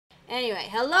Anyway,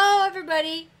 hello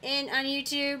everybody on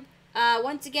YouTube.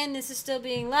 Once again, this is still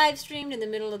being live streamed in the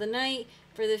middle of the night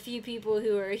for the few people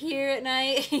who are here at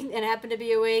night and happen to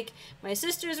be awake. My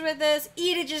sister's with us.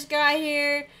 Ida just got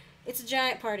here. It's a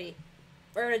giant party.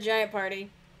 We're at a giant party.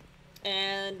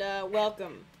 And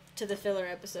welcome to the filler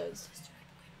episodes.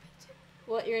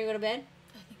 What, you're gonna go to bed?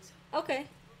 I think so. Okay.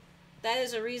 That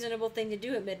is a reasonable thing to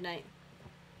do at midnight.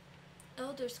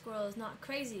 Elder Squirrel is not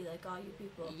crazy like all you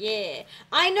people. Yeah,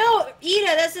 I know,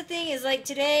 Ida. That's the thing. Is like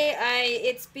today,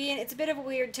 it's a bit of a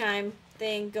weird time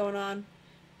thing going on.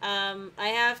 I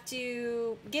have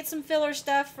to get some filler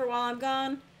stuff for while I'm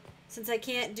gone, since I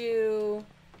can't do.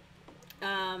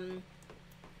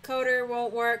 Coder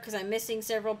won't work because I'm missing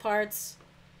several parts,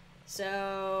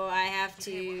 so I have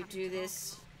to do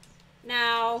this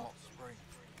now.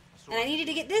 And I needed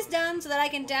to get this done so that I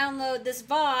can download this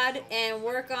VOD and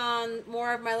work on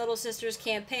more of my little sister's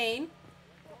campaign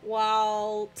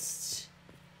whilst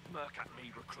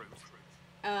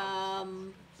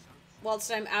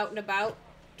whilst I'm out and about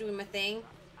doing my thing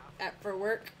for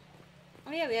work.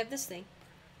 Oh yeah, we have this thing.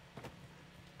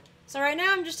 So right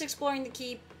now I'm just exploring the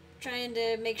keep, trying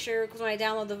to make sure, because when I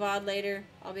download the VOD later,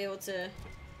 I'll be able to...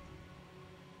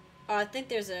 Oh, I think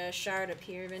there's a shard up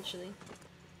here eventually.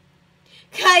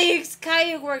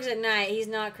 Kayuk works at night. He's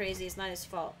not crazy. It's not his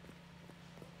fault.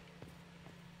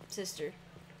 Sister.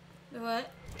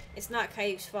 What? It's not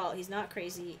Kayuk's fault. He's not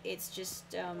crazy. It's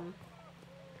just,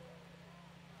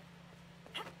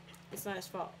 it's not his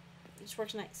fault. He just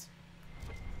works nights.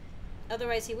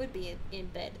 Otherwise, he would be in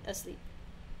bed, asleep.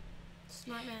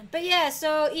 Smart man. But yeah,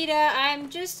 so Ida, I'm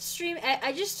just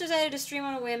I just decided to stream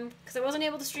on a whim, because I wasn't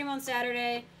able to stream on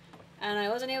Saturday, and I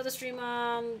wasn't able to stream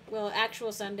on, well,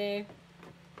 actual Sunday.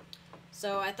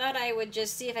 So I thought I would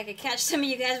just see if I could catch some of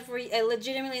you guys before you... I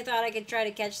legitimately thought I could try to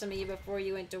catch some of you before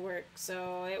you went to work.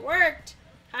 So it worked!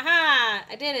 Haha!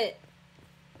 I did it!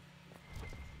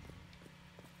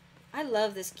 I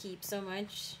love this keep so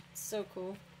much. It's so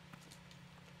cool.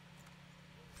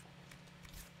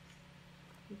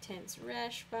 Intense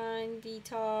Rashbine,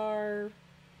 Vitar.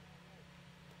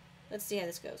 Let's see how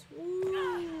this goes.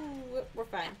 Ooh, we're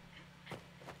fine.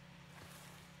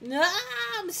 No,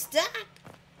 I'm stuck!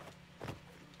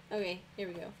 Okay, here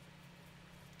we go.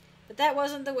 But that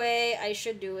wasn't the way I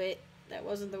should do it. That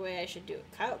wasn't the way I should do it.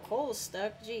 Cole's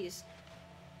stuck. Jeez.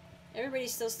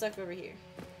 Everybody's still stuck over here.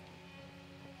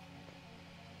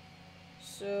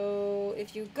 So,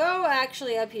 if you go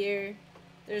actually up here,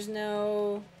 there's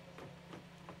no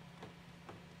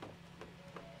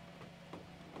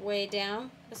way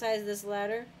down besides this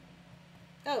ladder.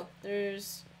 Oh,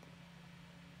 there's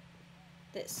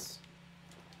this.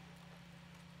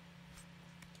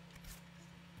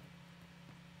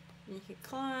 You can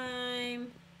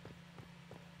climb.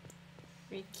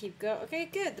 We keep go. Okay,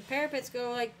 good. The parapets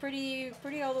go like pretty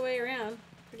all the way around,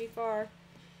 pretty far.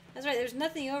 That's right. There's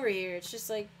nothing over here. It's just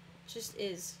like, just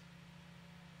is.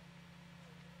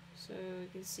 So you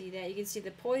can see that. You can see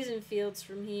the poison fields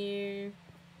from here.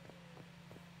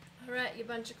 All right, you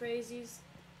bunch of crazies,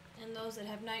 and those that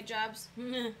have night jobs.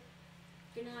 Good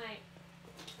night.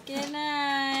 Good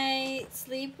night.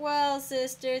 Sleep well,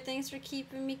 sister. Thanks for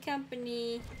keeping me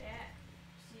company. Yeah.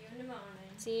 See you in the morning.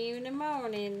 See you in the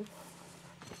morning.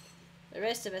 The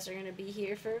rest of us are going to be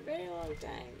here for a very long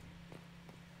time.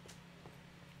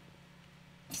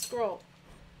 Scroll.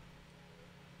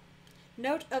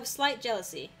 Note of slight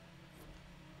jealousy.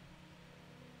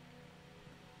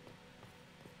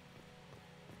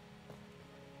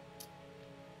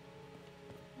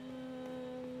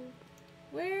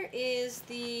 Where is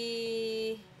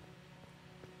the...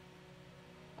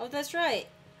 Oh, that's right.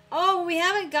 Oh, we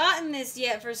haven't gotten this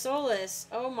yet for Solus.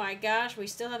 Oh my gosh, we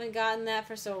still haven't gotten that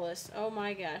for Solus. Oh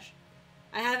my gosh.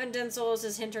 I haven't done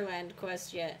Solus's Hinterland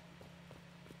quest yet.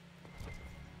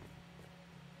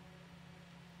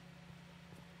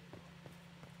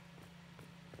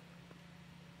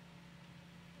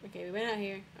 Okay, we went out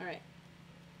here. Alright.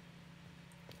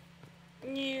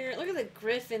 Look at the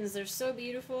griffins. They're so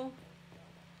beautiful.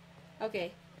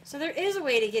 Okay, so there is a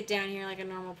way to get down here like a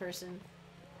normal person.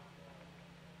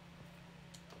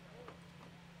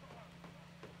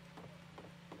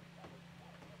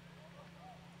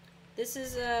 This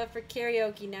is for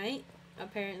karaoke night,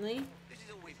 apparently.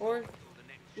 Or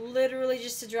literally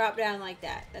just to drop down like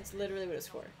that. That's literally what it's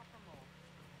for.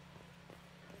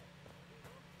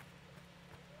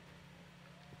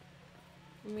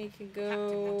 And we could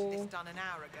go done an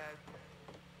hour ago.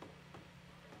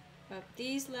 Up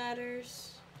these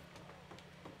ladders.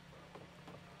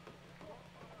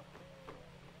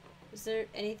 Is there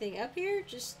anything up here?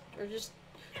 Just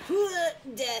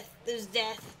death. There's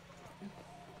death.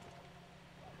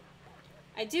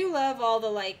 I do love all the,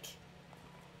 like,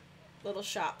 little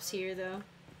shops here, though.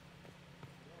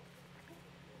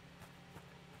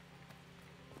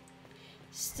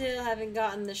 Still haven't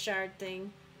gotten the shard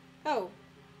thing. Oh.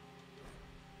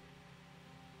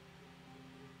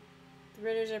 The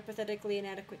ridders are pathetically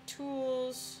inadequate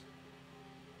tools.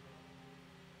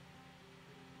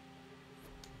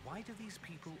 Why do these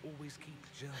people always keep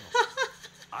journals?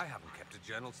 I haven't kept a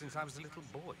journal since I was a little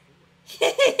boy.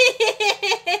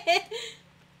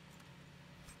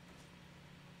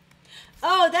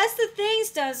 Oh, that's the thing,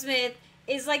 Stuffsmith.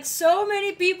 Is like so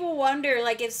many people wonder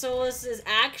like if Solus is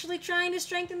actually trying to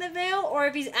strengthen the veil or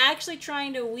if he's actually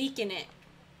trying to weaken it.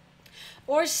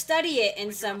 Or study it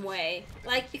in some way.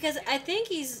 Like because I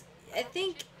think it's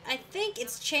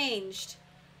changed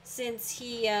since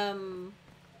he Oh,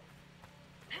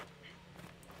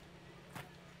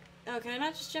 can I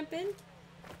not just jump in?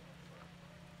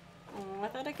 Oh, I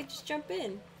thought I could just jump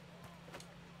in.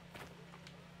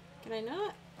 Can I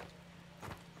not?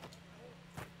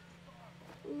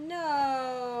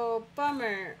 No,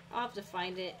 bummer. I'll have to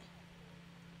find it.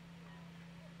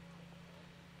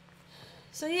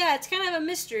 So yeah, it's kind of a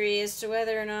mystery as to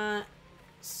whether or not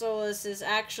Solus is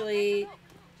actually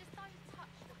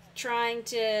trying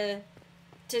to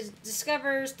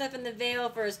discover stuff in the veil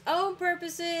for his own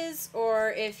purposes,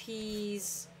 or if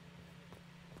he's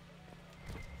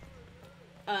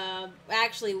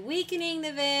actually weakening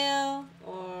the veil,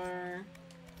 or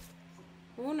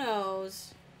who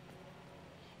knows.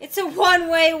 It's a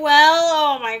one-way well?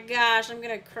 Oh my gosh, I'm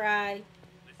gonna cry.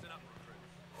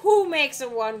 Who makes a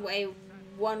one-way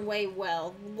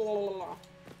well? Blah.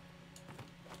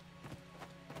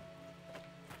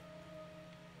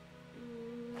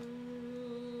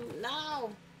 No!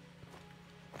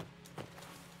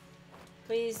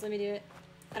 Please, let me do it.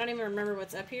 I don't even remember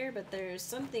what's up here, but there's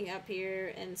something up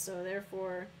here, and so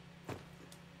therefore...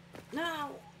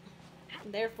 No!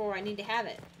 Therefore, I need to have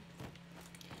it.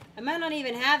 I might not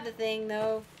even have the thing,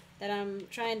 though, that I'm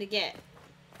trying to get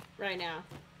right now.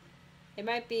 It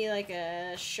might be like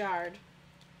a shard,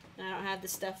 and I don't have the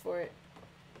stuff for it.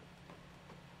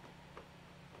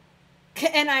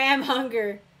 And I am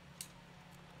hunger.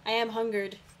 I am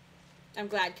hungered. I'm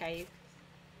glad, Caillou.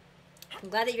 I'm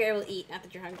glad that you're able to eat, not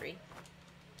that you're hungry.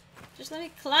 Just let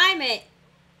me climb it!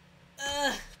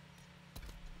 Ugh.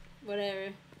 Whatever.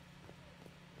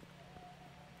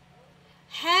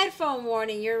 Headphone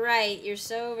warning, you're right. You're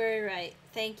so very right.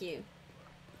 Thank you.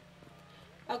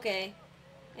 Okay.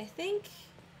 I think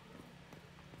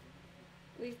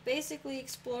we've basically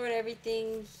explored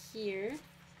everything here.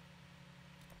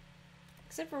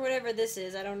 Except for whatever this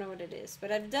is. I don't know what it is.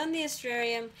 But I've done the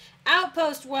Astrarium.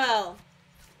 Outpost well!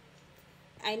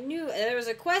 I knew there was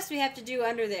a quest we have to do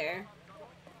under there.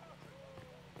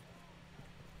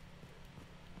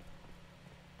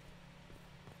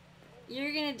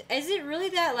 You're gonna... Is it really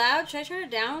that loud? Should I turn it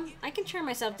down? I can turn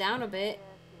myself down a bit.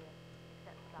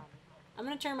 I'm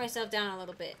gonna turn myself down a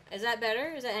little bit. Is that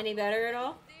better? Is that any better at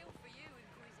all?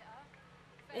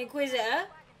 Inquisitor?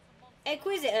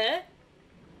 Inquisitor?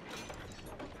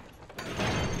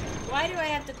 Why do I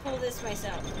have to pull this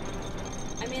myself?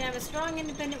 I mean, I'm a strong,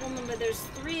 independent woman, but there's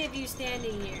 3 of you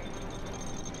standing here.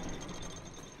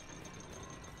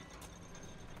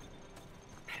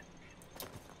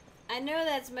 I know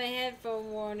that's my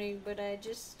headphone warning, but I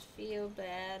just feel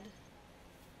bad.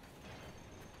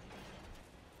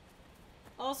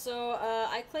 Also,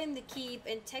 I claim the keep,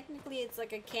 and technically it's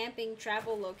like a camping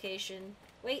travel location.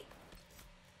 Wait.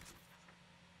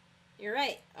 You're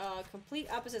right.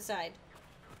 Complete opposite side.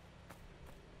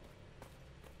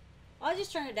 I'll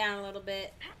just turn it down a little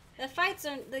bit.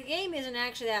 The game isn't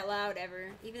actually that loud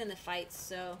ever, even in the fights,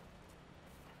 so.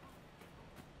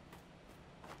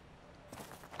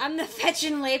 I'm the Fetch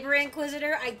and Labor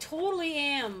Inquisitor. I totally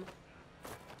am.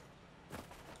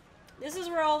 This is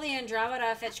where all the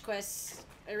Andromeda fetch quests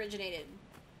originated.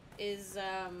 Is,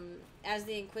 as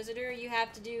the Inquisitor, you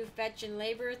have to do fetch and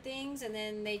labor things, and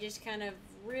then they just kind of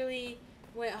really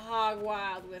went hog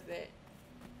wild with it.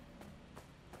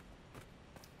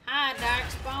 Hi,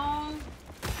 Darkspawn.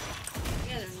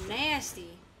 You guys are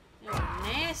nasty. You're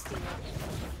nasty.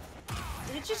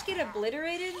 Did it just get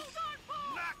obliterated?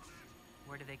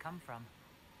 Where do they come from?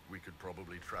 We could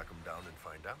probably track them down and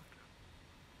find out.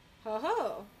 Ho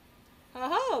ho. Ho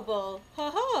ho, Bull.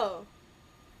 Ho ho.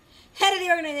 Head of the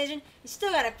organization, you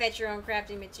still gotta fetch your own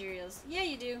crafting materials. Yeah,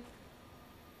 you do.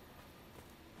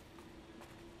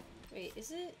 Wait,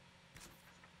 is it?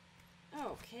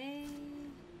 Okay.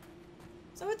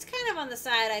 So it's kind of on the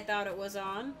side I thought it was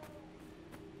on.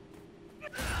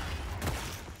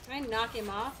 Can I knock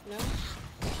him off? No?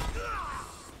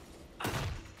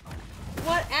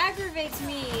 What aggravates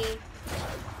me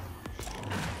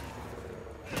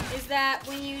is that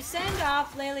when you send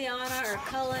off Leliana or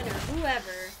Cullen or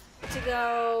whoever to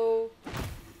go...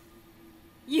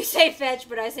 You say fetch,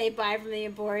 but I say buy from the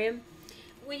Emporium.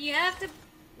 When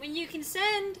you can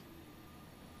send,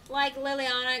 like,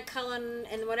 Leliana, Cullen,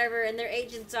 and whatever, and their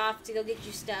agents off to go get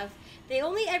you stuff, they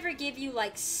only ever give you,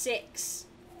 like, 6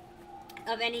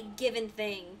 of any given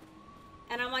thing.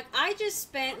 And I'm like, I just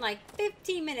spent, like,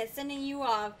 15 minutes sending you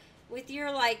off with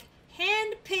your, like,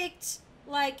 hand-picked,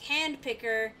 like,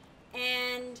 hand-picker,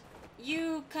 and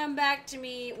you come back to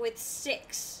me with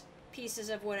 6 pieces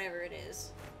of whatever it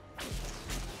is.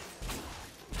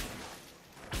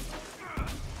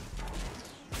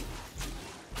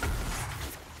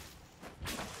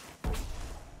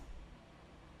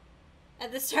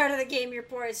 At the start of the game, you're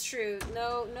poor. It's true.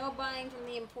 No buying from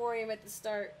the Emporium at the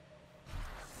start.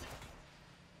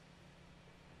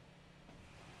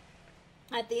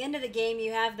 At the end of the game,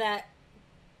 you have that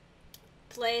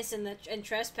place in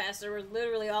Trespasser where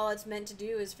literally all it's meant to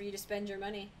do is for you to spend your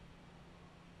money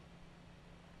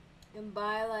and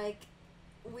buy like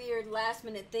weird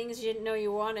last-minute things you didn't know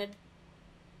you wanted.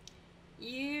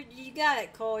 You got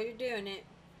it, Cole. You're doing it.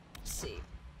 Let's see.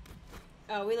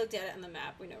 Oh, we looked at it on the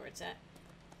map. We know where it's at.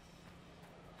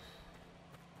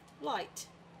 Light.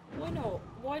 Why not?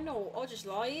 Why not? I'll just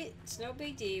light it. It's no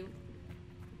big deal.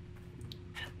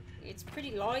 It's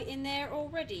pretty light in there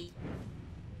already.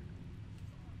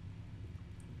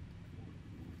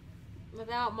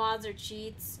 Without mods or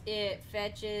cheats, it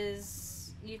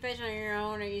fetches... You fetch on your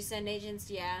own or you send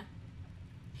agents, yeah.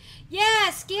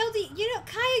 Yeah, scale the... You know,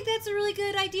 Kayak, that's a really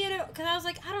good idea to... Because I was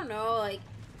like, I don't know, like...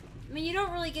 I mean, you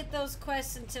don't really get those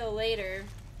quests until later.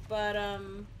 But,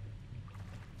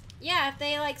 yeah, if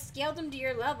they, like, scaled them to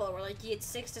your level, where, like, you get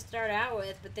 6 to start out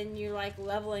with, but then you're, like,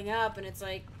 leveling up, and it's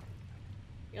like...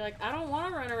 You're like, I don't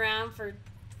want to run around for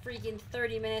freaking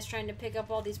 30 minutes trying to pick up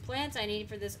all these plants I need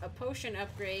for this potion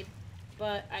upgrade.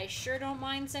 But I sure don't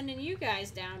mind sending you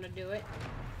guys down to do it.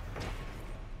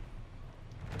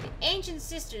 The ancient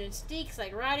cistern stinks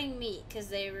like rotting meat, because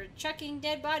they were chucking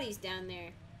dead bodies down there.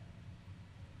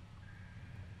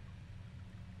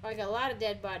 Like a lot of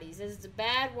dead bodies. This is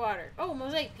bad water. Oh,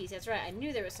 mosaic piece. That's right. I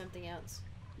knew there was something else.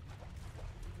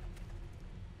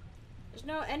 There's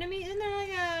no enemy. Isn't there like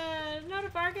a... not a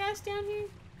Vargas down here?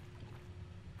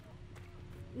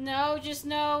 No, just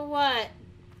no what?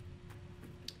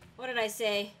 What did I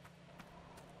say?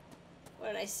 What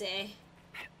did I say?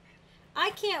 I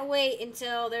can't wait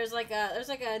until there's like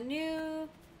a new...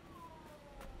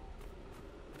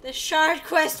 The shard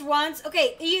quest once.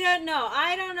 Okay, you don't know.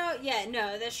 I don't know. Yeah,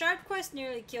 no. The shard quest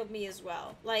nearly killed me as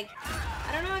well. Like,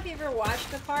 I don't know if you ever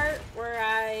watched the part where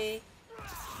I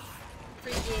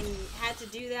freaking had to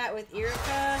do that with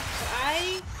Erica.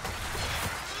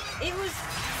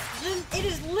 It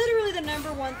is literally the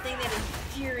 #1 thing that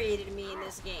infuriated me in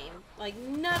this game. Like,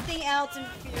 nothing else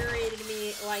infuriated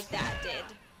me like that did.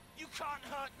 You can't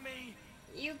hurt me.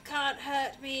 You can't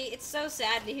hurt me. It's so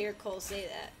sad to hear Cole say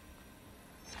that.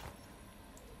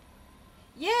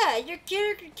 Yeah, your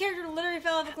character literally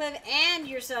fell off a cliff and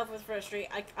yourself was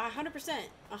frustrated. 100%.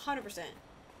 100%.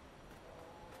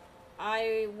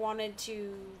 I wanted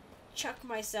to chuck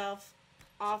myself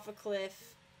off a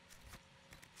cliff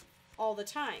all the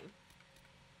time.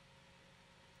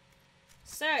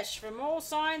 Search for more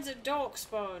signs of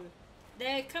Darkspawn.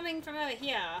 They're coming from over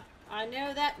here. I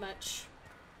know that much.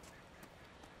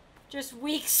 Just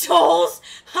weak souls?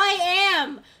 I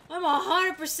am! I'm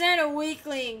 100% a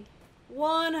weakling.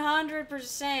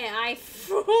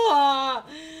 100%.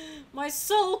 My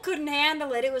soul couldn't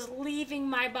handle it. It was leaving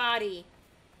my body.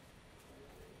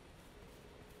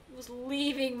 It was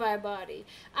leaving my body.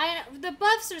 The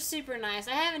buffs are super nice.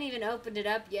 I haven't even opened it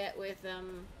up yet with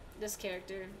this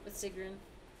character, with Sigrun.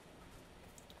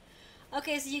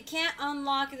 Okay, so you can't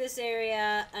unlock this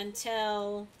area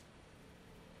until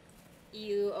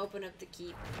you open up the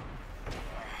keep.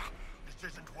 This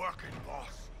isn't working,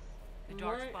 boss. The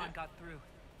Darkspawn got through.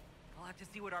 I'll have to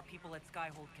see what our people at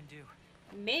Skyhold can do.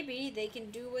 Maybe they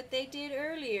can do what they did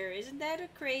earlier. Isn't that a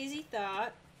crazy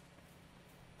thought?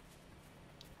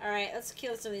 Alright, let's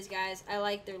kill some of these guys. I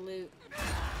like their loot.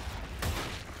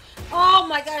 Oh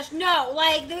my gosh, no!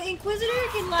 Like, the Inquisitor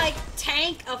can, like,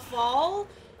 tank a fall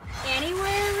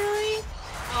anywhere, really?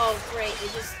 Oh, great. They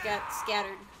just got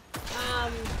scattered.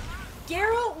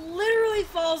 Geralt literally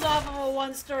falls off of a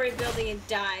one-story building and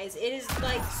dies. It is,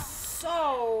 like,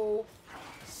 so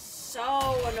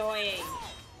annoying.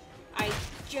 I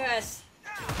just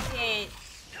can't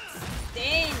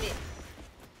stand it.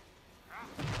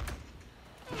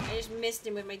 I just missed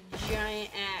him with my giant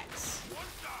axe.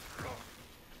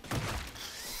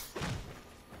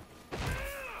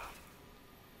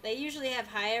 They usually have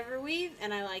high overweave,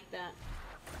 and I like that.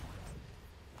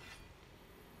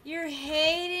 You're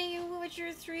hating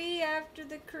Witcher 3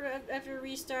 after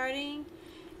restarting?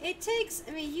 It takes,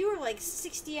 I mean, you were like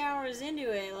 60 hours into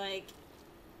it, like,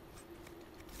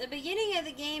 the beginning of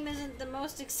the game isn't the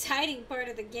most exciting part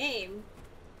of the game.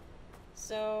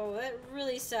 So, that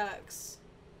really sucks.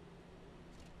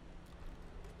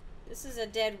 This is a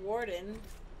dead warden.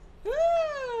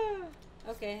 Ah!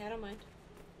 Okay, I don't mind.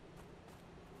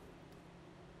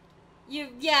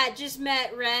 Yeah, just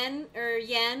met Ren, or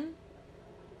Yen.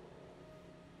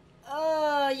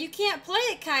 Oh, you can't play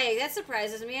it, Kayak. That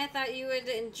surprises me. I thought you would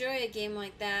enjoy a game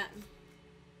like that.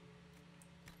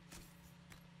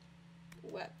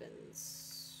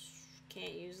 Weapons.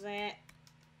 Can't use that.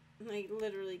 Like,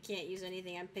 literally can't use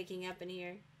anything I'm picking up in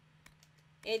here.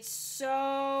 It's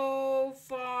so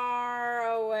far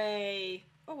away.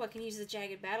 Oh, I can use the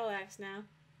jagged battle axe now.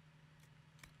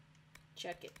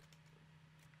 Check it.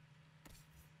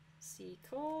 See,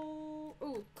 Cole.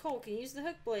 Ooh, Cole can use the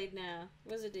hook blade now.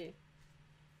 What does it do?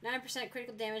 9%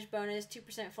 critical damage bonus,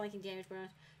 2% flanking damage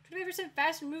bonus, 25%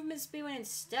 faster movement speed when in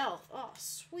stealth. Oh,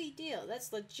 sweet deal.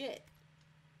 That's legit.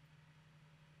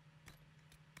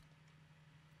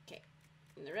 Okay.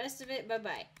 And the rest of it,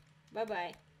 bye-bye.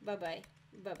 Bye-bye. Bye-bye.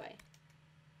 Bye-bye.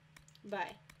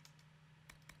 Bye.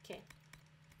 Okay.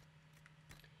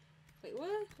 Wait,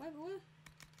 what? What?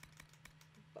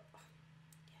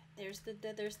 Yeah,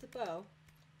 there's the bow.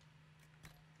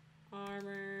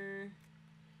 Armor.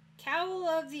 Cowl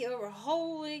of the over.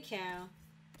 Holy cow.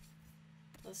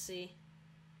 Let's see.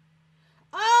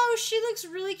 Oh, she looks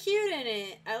really cute in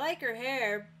it. I like her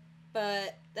hair,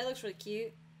 but that looks really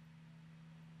cute.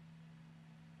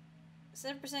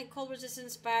 7% cold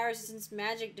resistance, fire resistance,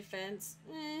 magic defense.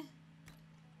 Eh.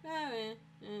 Oh,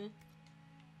 eh.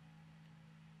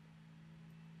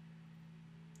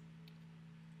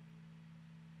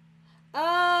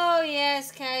 Oh,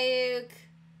 yes, Kayuk.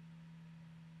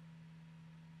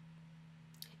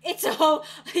 It's a whole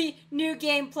new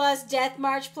game plus Death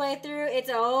March playthrough. It's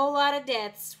a whole lot of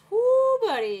deaths. Whoo,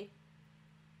 buddy.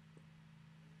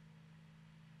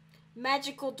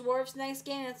 Magical dwarfs next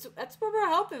game. That's what we're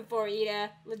hoping for,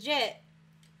 Ida. Legit.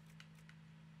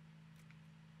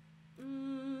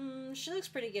 She looks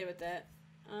pretty good with that.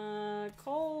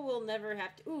 Cole will never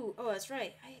have to. Ooh, oh, that's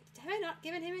right. Have I not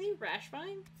given him any rash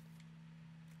vine?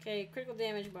 Okay, critical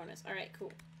damage bonus. All right,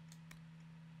 cool.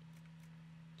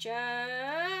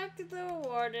 Check the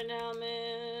warden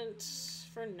helmet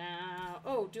for now.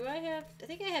 Oh, do I have... I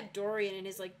think I have Dorian in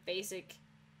his, like, basic...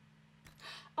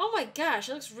 Oh my gosh,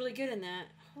 it looks really good in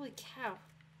that. Holy cow.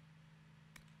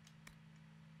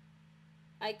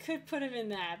 I could put him in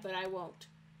that, but I won't.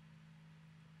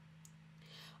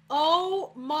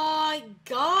 Oh my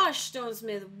gosh,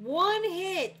 Stonesmith. One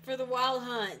hit for the Wild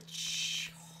Hunt.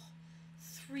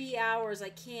 3 hours. I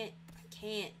can't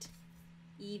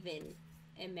even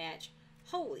imagine.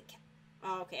 Holy cow.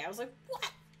 Oh, okay, I was like,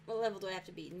 what? What level do I have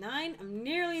to be? 9? I'm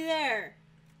nearly there.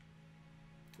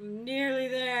 I'm nearly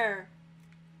there.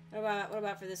 What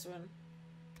about for this one?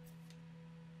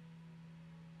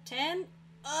 10?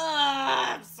 Ugh,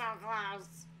 I'm so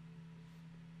close.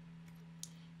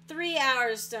 3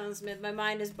 hours, Stonesmith. My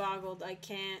mind is boggled. I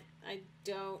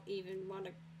don't even want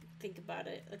to think about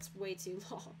it. That's way too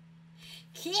long.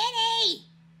 Kitty!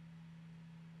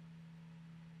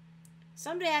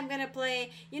 Someday I'm gonna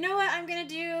play... You know what I'm gonna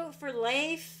do for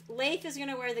Leif? Leif is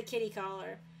gonna wear the kitty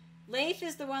collar. Leif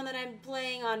is the one that I'm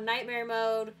playing on Nightmare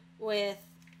mode with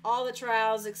all the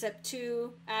trials except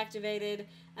 2 activated.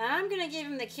 And I'm gonna give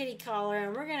him the kitty collar,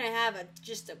 and we're gonna have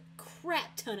just a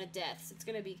crap ton of deaths. It's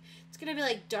gonna be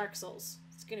like Dark Souls.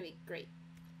 It's gonna be great.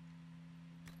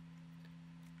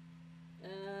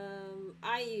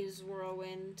 I use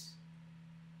Whirlwind,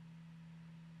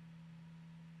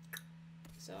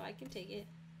 so I can take it.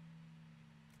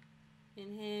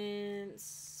 Enhance.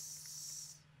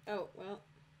 Oh well.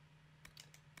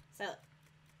 Sell it.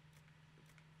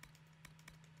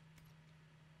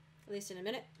 At least in a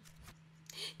minute.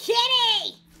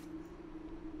 Kitty!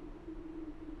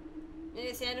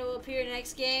 Maybe Sandal will appear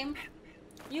next game.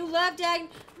 You love Dagna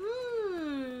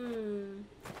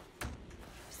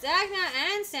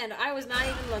and Sandal. I was not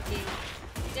even looking.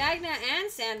 Dagna and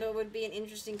Sandal would be an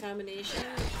interesting combination.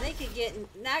 They could get...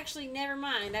 Actually, never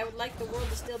mind. I would like the world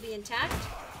to still be intact.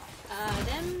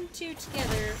 Them two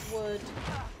together would...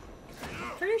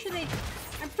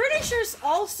 I'm pretty sure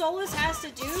all Solus has to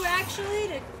do,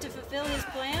 actually, to fulfill his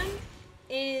plan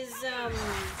is,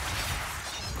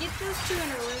 get those two in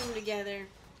a room together.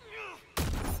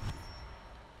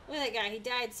 Look at that guy. He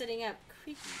died sitting up.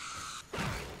 Creepy.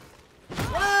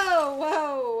 Whoa,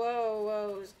 whoa, whoa,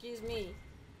 whoa. Excuse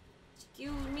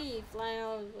Excuse me, flying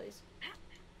all over the place.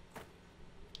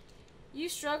 You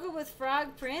struggle with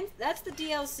Frog Prince? That's the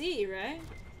DLC, right?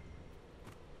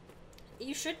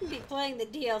 You shouldn't be playing the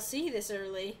DLC this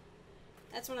early.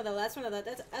 That's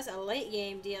a late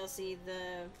game DLC,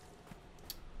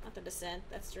 not the Descent,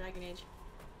 that's Dragon Age.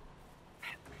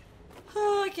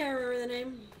 Oh, I can't remember the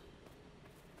name.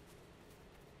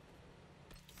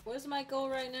 What is my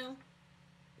goal right now?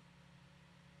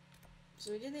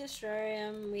 So we did the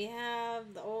Astrarium, we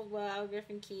have the Old Well,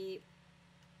 Griffin Keep.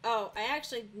 Oh, I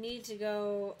actually need to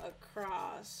go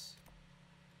across.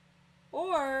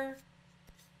 Or,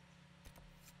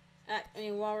 I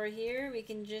mean, while we're here, we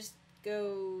can just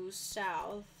go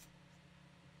south.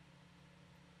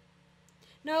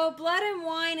 No, Blood and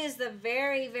Wine is the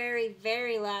very, very,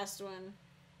 very last one.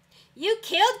 You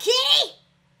killed Kitty?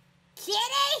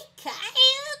 Kitty?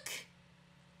 Kayuk?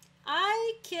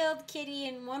 I killed Kitty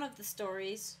in one of the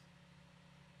stories.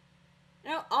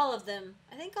 No, all of them.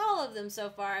 I think all of them so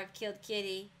far I've killed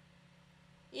Kitty.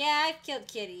 Yeah, I've killed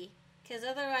Kitty. Because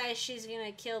otherwise she's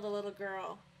gonna kill the little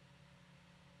girl.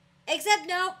 Except,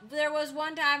 no, there was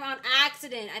one time on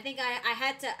accident. I think I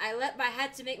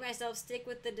had to make myself stick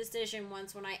with the decision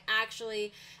once when I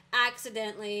actually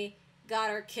accidentally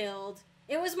got her killed.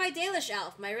 It was my Dalish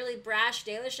elf, my really brash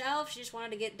Dalish elf. She just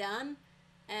wanted to get done.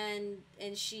 And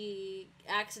she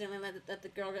accidentally let the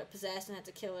girl get possessed and had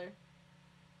to kill her.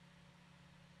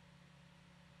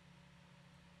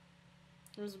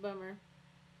 It was a bummer.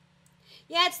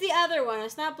 Yeah, it's the other one.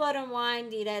 It's not Blood and Wine,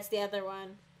 Dita. It's the other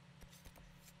one.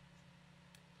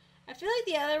 I feel like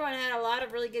the other one had a lot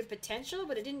of really good potential,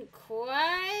 but it didn't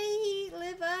quite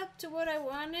live up to what I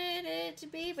wanted it to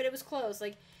be. But it was close.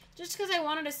 Like, just because I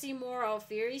wanted to see more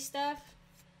Alfiri stuff.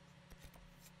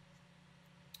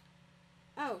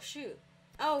 Oh, shoot.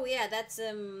 Oh, yeah, that's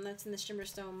in the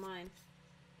Shimmerstone mine.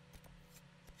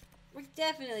 We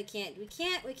definitely can't.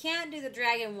 We can't do the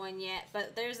dragon one yet,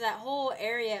 but there's that whole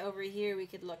area over here we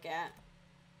could look at.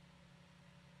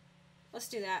 Let's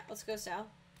do that. Let's go south.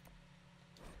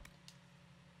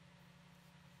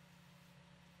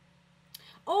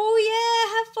 Oh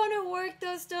yeah, have fun at work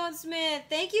though, Stone Smith.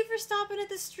 Thank you for stopping at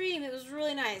the stream. It was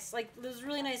really nice. Like, it was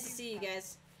really nice to see you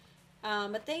guys.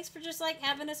 But thanks for just like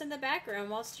having us in the background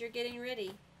whilst you're getting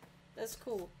ready. That's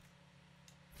cool.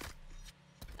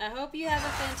 I hope you have a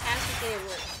fantastic day at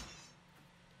work.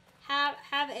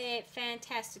 Have a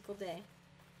fantastical day.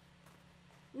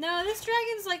 No, this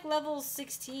dragon's like level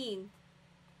 16.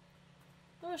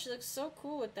 Oh, she looks so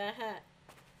cool with that hat.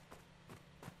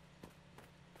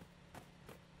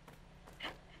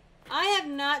 I have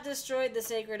not destroyed the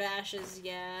Sacred Ashes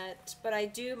yet, but I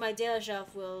do, my Dalish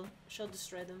Elf will. She'll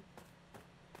destroy them.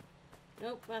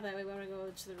 Nope, not that way. We want to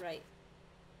go to the right.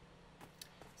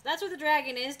 So that's where the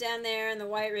dragon is, down there, and the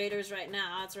White Raiders right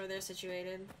now. That's where they're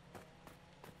situated.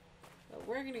 But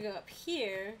we're going to go up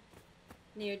here,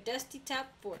 near Dusty Top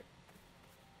Fort.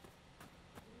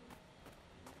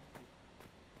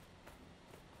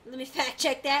 Let me fact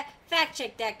check that. Fact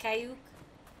check that, Kayuk.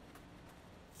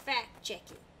 Fact check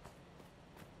it.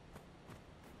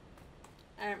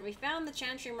 Alright, we found the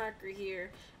Chantry marker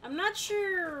here. I'm not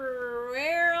sure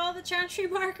where all the Chantry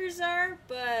markers are,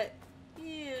 but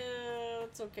yeah,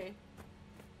 it's okay.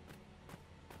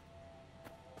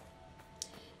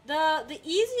 The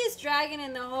easiest dragon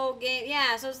in the whole game,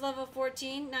 yeah, so it's level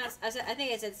 14. No, I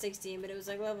think I said 16, but it was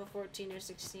like level 14 or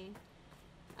 16.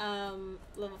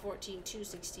 Level 14 to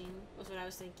 16 was what I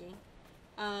was thinking.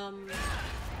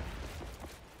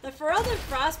 The Ferelden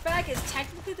Frostback is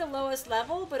technically the lowest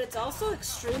level, but it's also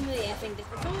extremely effing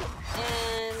difficult.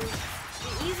 And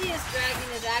the easiest dragon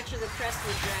is actually the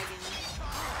Crestwood Dragon.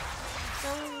 So,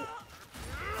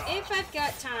 if I've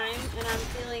got time and I'm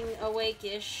feeling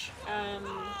awake-ish, and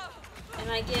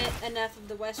I get enough of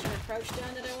the Western Approach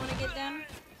done that I want to get done,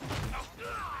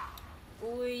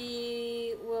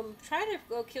 we will try to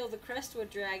go kill the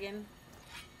Crestwood Dragon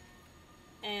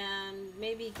and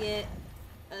maybe get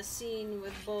a scene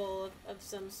with Bull of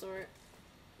some sort,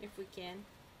 if we can.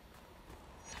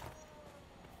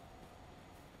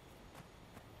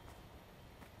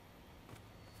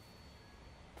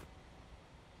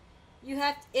 You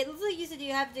have to, it looks like you said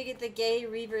you have to get the Gay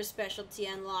Reaver specialty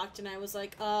unlocked, and I was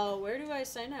like, oh, where do I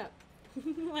sign up?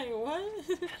 Like, what?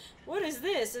 What is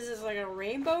this? Is this like a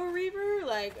Rainbow Reaver?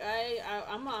 Like,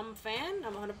 I'm a fan.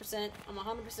 I'm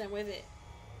 100% with it.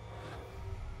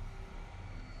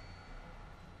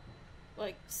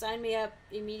 Like, sign me up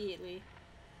immediately.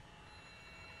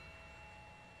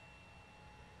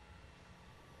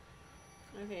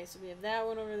 Okay, so we have that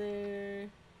one over there.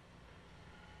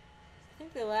 I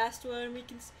think the last one we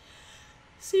can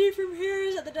see from here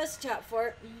is at the Dusty Top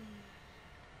Fort.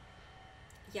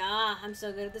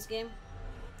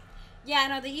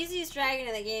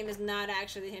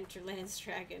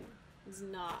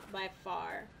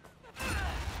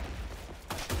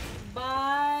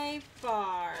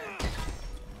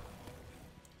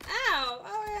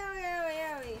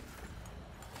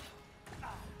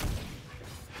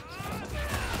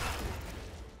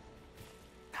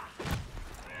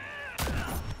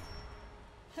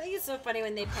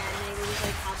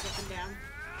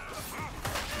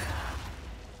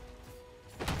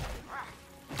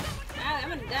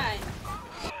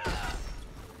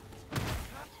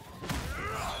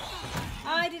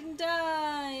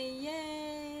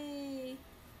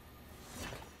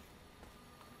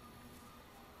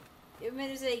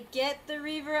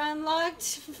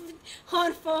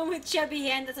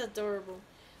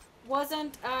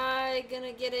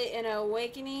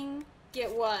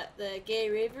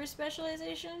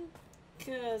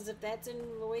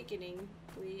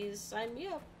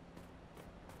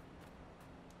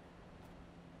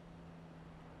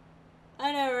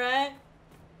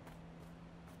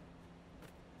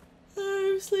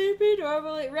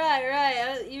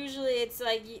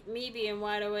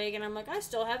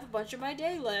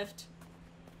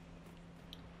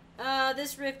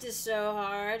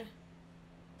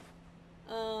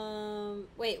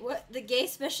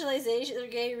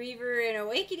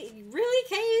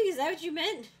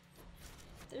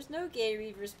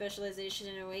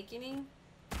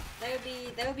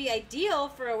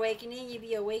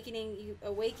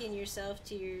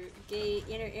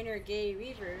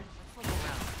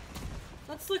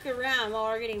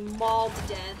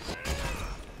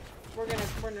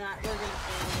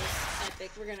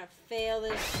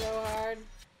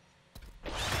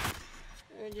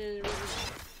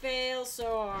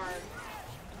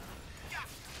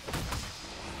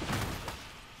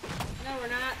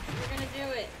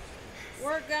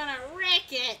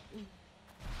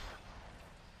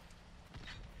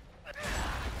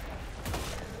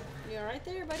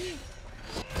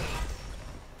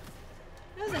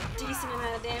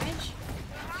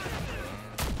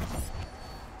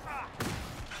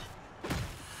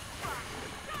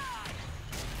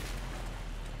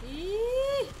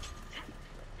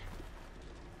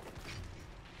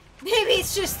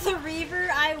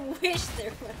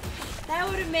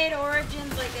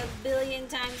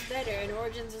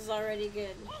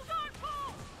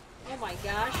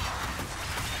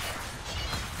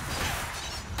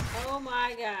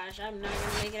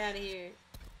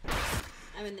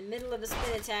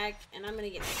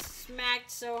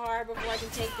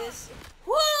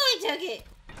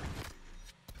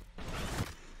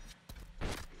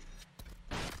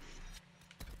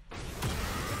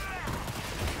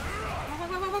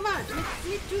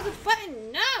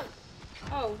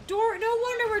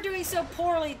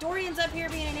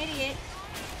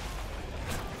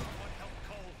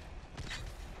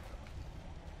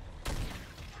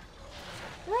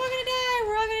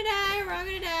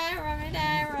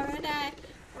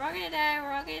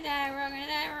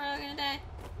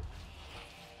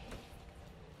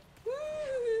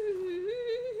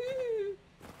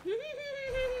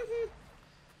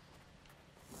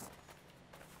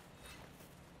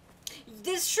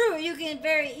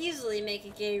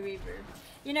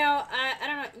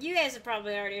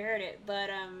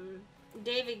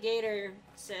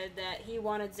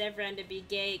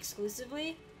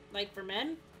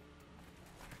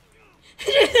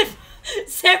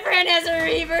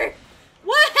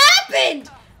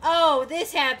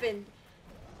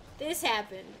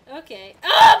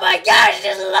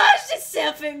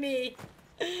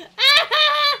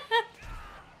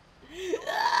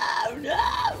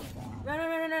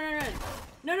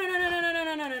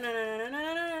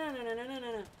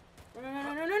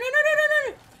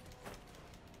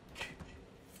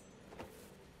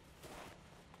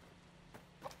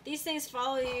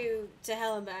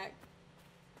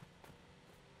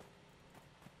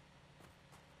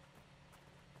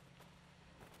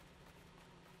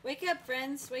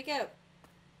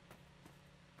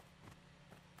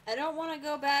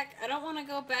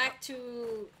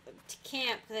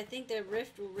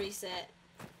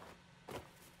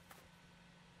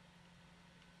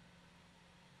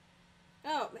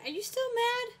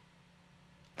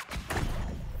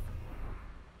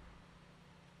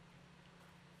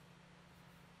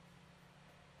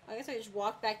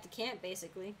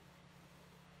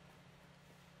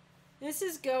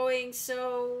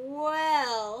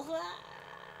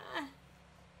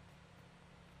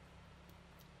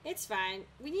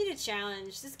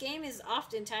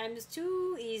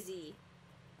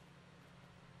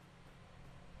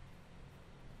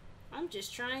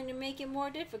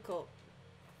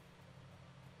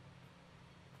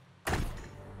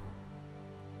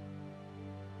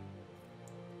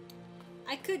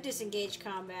 I could disengage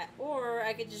combat, or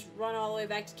I could just run all the way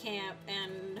back to camp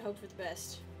and hope for the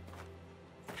best.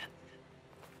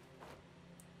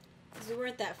 Because we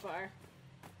weren't that far.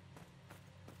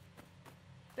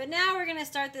 But now we're gonna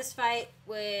start this fight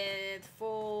with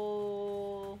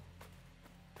full...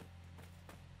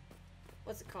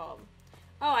 What's it called?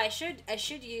 Oh, I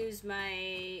should use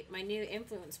my new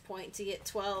influence point to get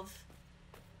 12.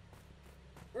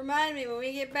 Remind me, when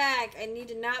we get back, I need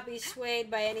to not be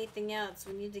swayed by anything else.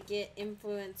 We need to get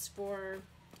influence for...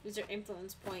 Use our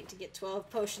influence point to get 12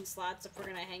 potion slots if we're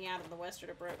going to hang out on the western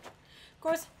approach. Of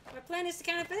course, my plan is to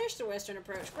kind of finish the western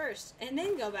approach first, and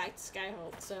then go back to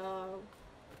Skyhold, so...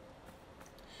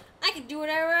 I can do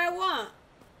whatever I want.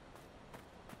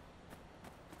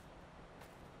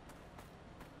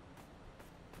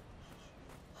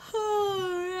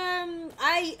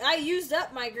 I used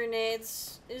up my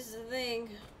grenades, is the thing.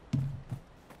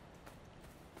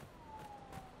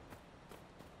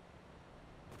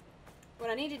 What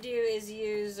I need to do is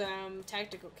use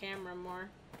tactical camera more.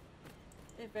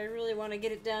 If I really want to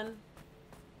get it done.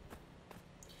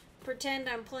 Pretend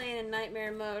I'm playing in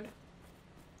nightmare mode.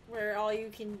 Where all you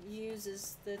can use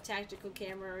is the tactical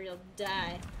camera or you'll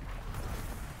die.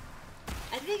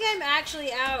 I think I'm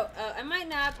actually out. I might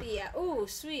not be out. Oh,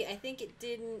 sweet. I think it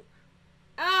didn't...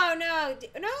 Oh, no.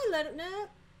 No.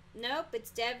 Nope. It's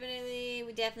definitely...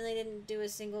 We definitely didn't do a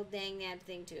single dang damn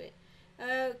thing to it.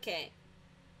 Okay.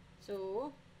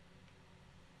 So...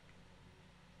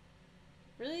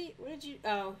 Really? What did you...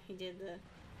 Oh, he did the...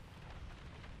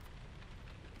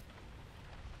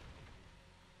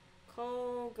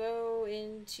 Go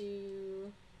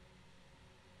into...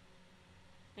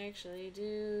 Actually,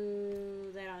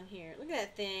 do that on here. Look at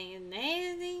that thing. Isn't that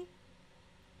anything?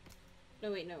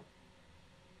 No, wait, no.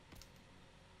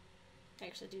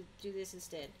 Actually, do this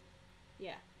instead.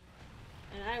 Yeah.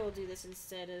 And I will do this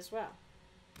instead as well.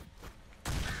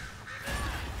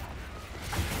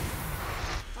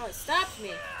 Oh, it stopped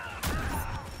me.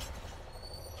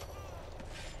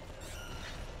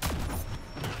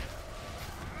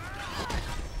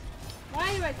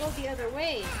 Why do I go the other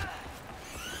way?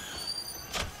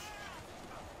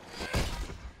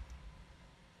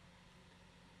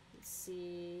 Let's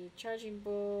see. Charging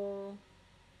bull.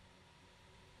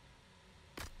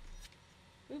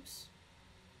 Oops.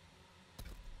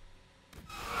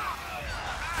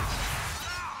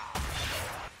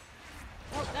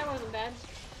 Oh, that wasn't bad.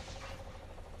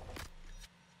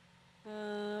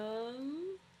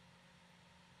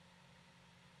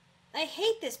 I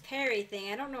hate this parry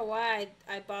thing. I don't know why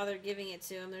I bothered giving it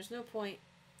to him. There's no point.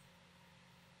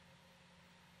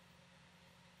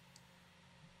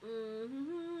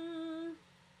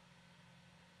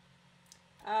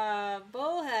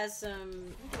 Bull has some...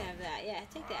 You can have that. Yeah,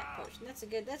 take that potion. That's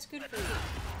good for you.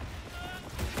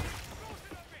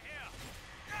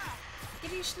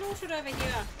 Getting slaughtered over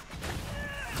here.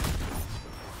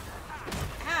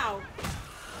 Ow.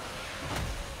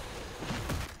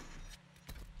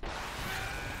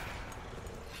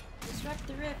 Disrupt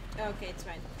the rift. Oh, okay, it's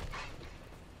fine.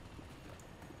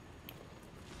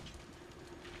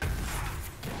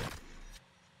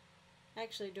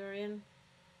 Actually, Dorian.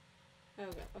 Oh,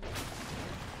 okay.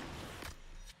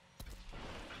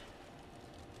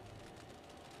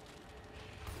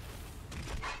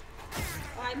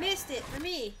 Oh, I missed it for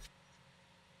me.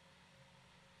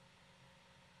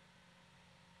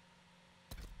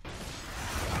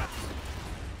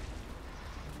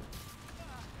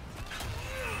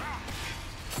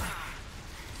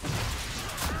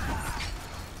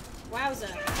 Wowza.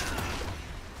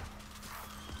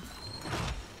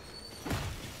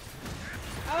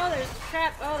 Oh, there's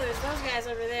crap. Oh, there's those guys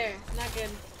over there. Not good.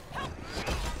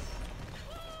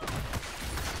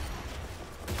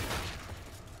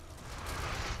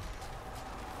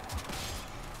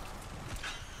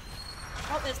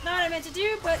 Oh, that's not what I meant to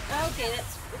do, but okay,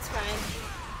 it's fine.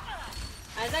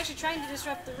 I was actually trying to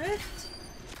disrupt the rift,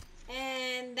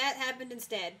 and that happened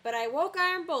instead. But I woke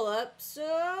Iron Bull up,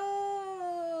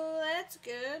 so that's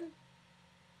good.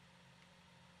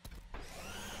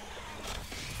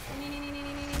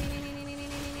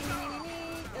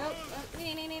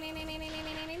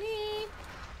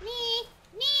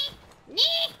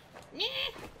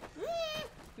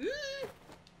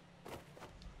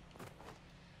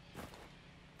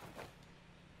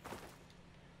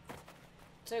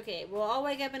 It's okay. Well, I'll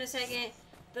wake up in a second.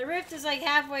 The rift is like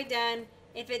halfway done.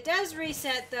 If it does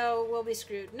reset, though, we'll be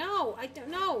screwed. No, I don't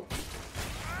know.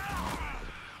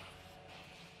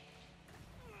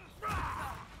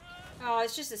 Oh,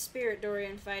 it's just a spirit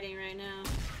Dorian fighting right now.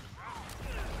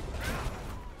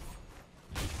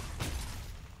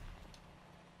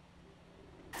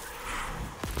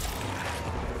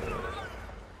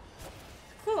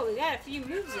 got a few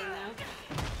moves in, though.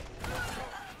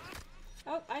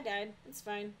 Oh, I died. It's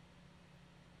fine.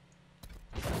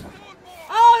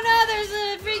 Oh, no, there's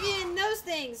a freaking those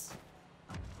things.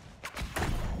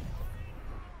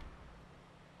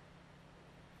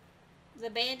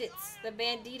 The bandits. The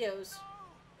banditos.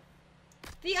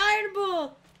 The Iron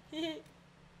Bull!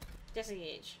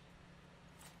 Disengage.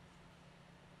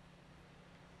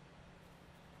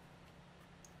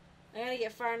 I gotta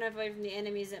get far enough away from the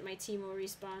enemies that my team will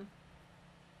respawn.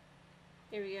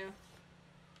 Here we go.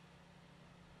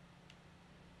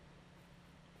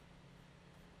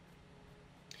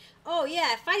 Oh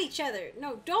yeah, fight each other.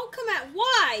 No, don't come at.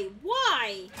 Why?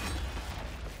 Why?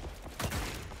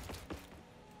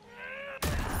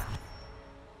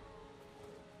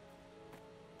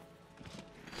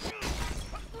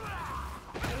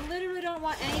 I literally don't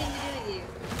want anything to do with you.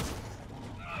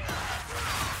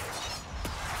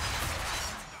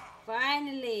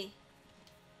 Finally.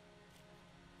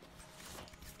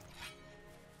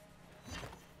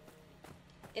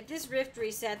 If this rift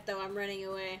reset though, I'm running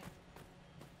away.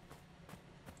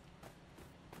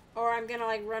 Or I'm gonna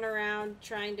like run around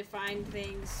trying to find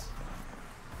things.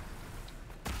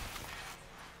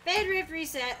 Bad rift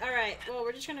reset. Alright, well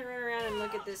we're just gonna run around and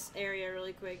look at this area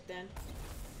really quick then.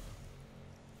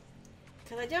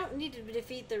 Because I don't need to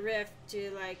defeat the rift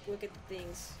to like look at the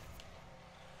things.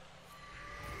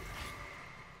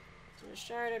 So a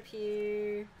shard up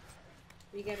here.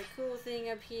 We got a cool thing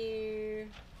up here.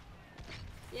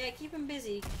 Yeah, keep them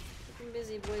busy. Keep them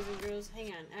busy, boys and girls. Hang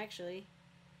on, actually.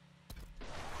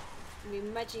 It'd be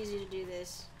much easier to do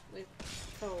this with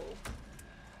coal.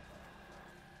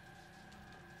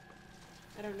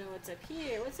 I don't know what's up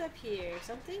here. What's up here?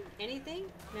 Something?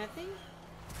 Anything? Nothing?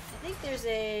 I think there's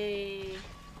a...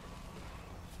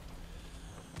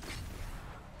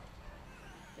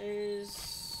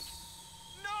 There's...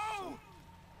 No!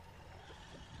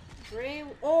 Gray...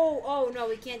 Oh, no,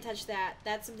 we can't touch that.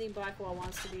 That's something Blackwall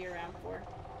wants to be around for.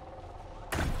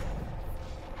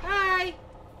 Hi!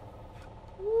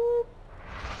 Whoop.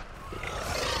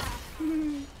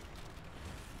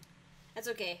 That's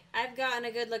okay. I've gotten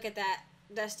a good look at that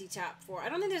dusty top floor. I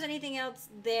don't think there's anything else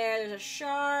there. There's a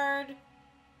shard.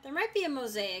 There might be a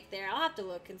mosaic there. I'll have to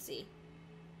look and see.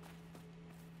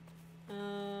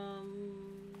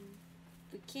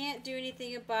 We can't do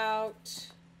anything about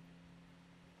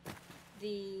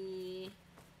the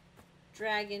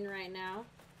dragon right now.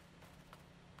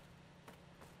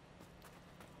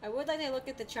 I would like to look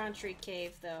at the Chantry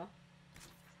Cave, though.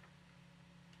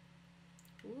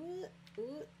 Ooh,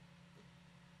 ooh.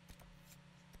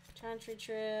 Chantry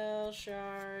Trail,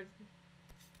 shard.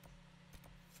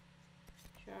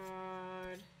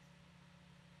 Shard.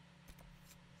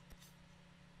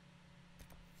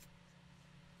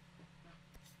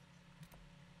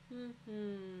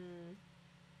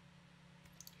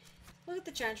 Look at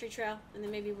the Chantry Trail, and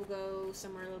then maybe we'll go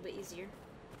somewhere a little bit easier.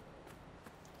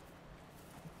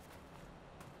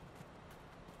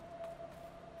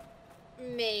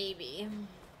 Maybe.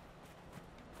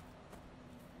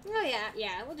 Oh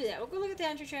yeah, we'll do that. We'll go look at the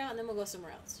Chantry Trail, and then we'll go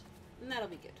somewhere else. And that'll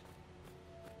be good.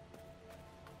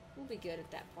 We'll be good at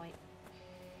that point.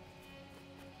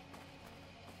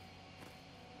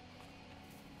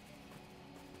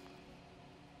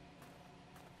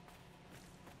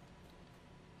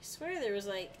 I swear there was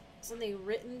like something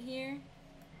written here.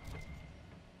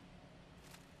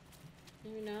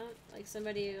 Maybe not. Like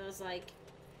somebody was like,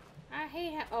 I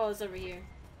hate how— oh, it's over here.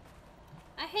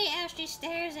 I hate how she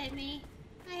stares at me.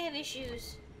 I have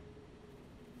issues.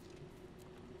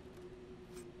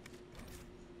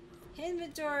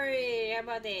 Inventory! How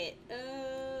about that?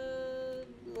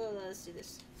 Well, let's do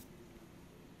this.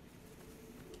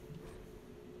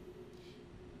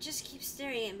 Just keep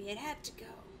staring at me. It had to go.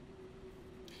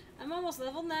 I'm almost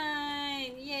level 9.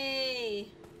 Yay!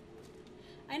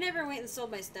 I never went and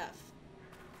sold my stuff.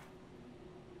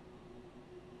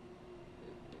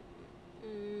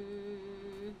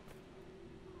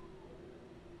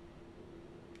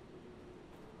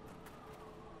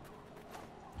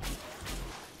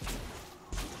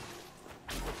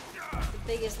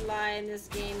 The biggest lie in this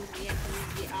game is you have to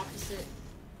use the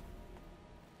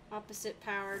opposite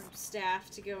powered staff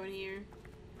to go in here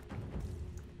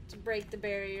to break the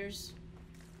barriers.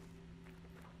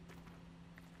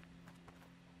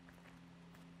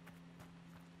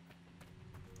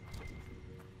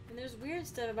 And there's weird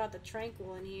stuff about the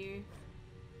Tranquil in here.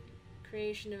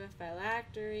 Creation of a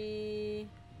phylactery.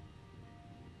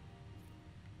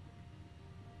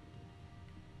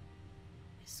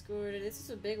 Escorted. This is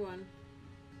a big one.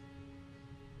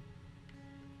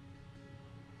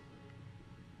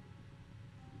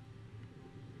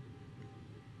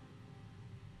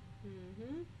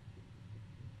 Mm-hmm.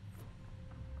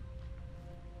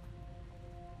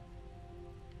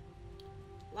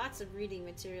 Lots of reading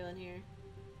material in here.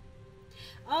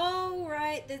 Oh,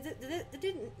 right.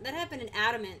 That happened in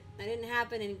Adamant. That didn't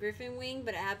happen in Griffin Wing,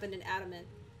 but it happened in Adamant.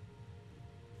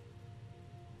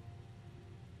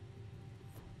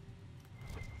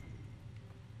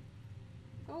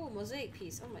 Oh, mosaic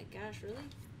piece. Oh my gosh, really?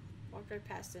 Walked right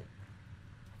past it.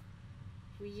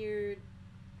 Weird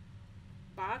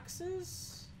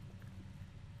boxes?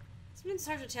 It's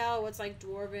hard to tell what's like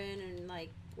dwarven and like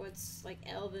what's like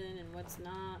elven and what's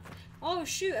not. Oh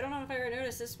shoot, I don't know if I ever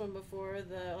noticed this one before,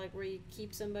 the like where you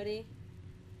keep somebody.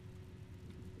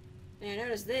 I mean, I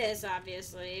noticed this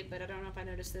obviously, but I don't know if I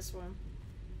noticed this one.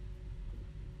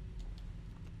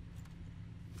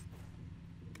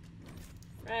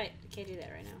 Right, I can't do that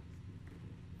right now.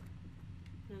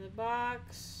 Another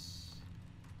box.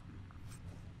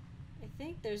 I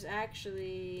think there's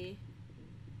actually...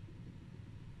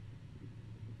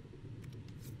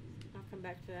 I'll come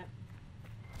back to that.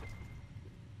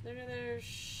 Is there another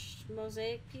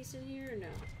mosaic piece in here or no?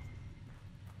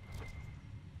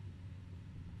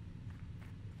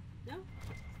 No?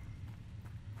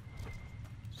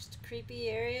 Just a creepy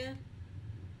area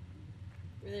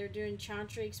where they were doing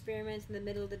chantry experiments in the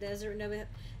middle of the desert.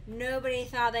 Nobody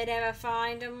thought they'd ever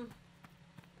find them.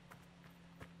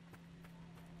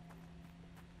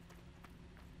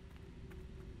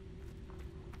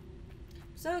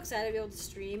 So excited to be able to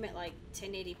stream at like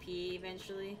 1080p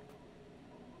eventually.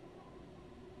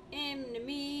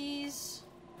 Enemies.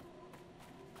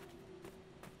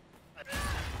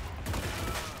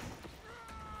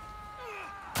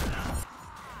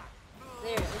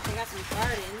 There, looks like I got some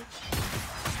guarding.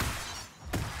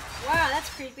 Wow, that's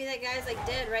creepy. That guy's like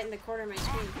dead right in the corner of my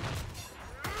screen.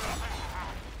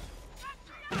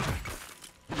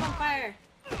 I'm on fire.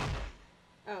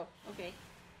 Oh, okay.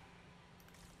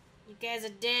 You guys are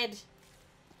dead.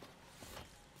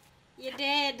 You're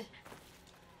dead.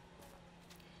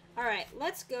 Alright,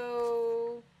 let's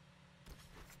go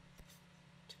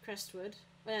to Crestwood.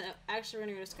 Well, no, actually we're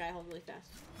gonna go to Skyhold really fast.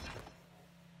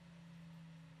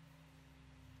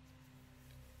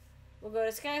 We'll go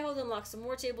to Skyhold, unlock some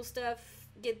more table stuff,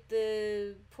 get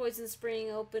the poison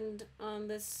spring opened on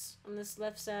this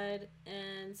left side,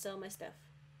 and sell my stuff.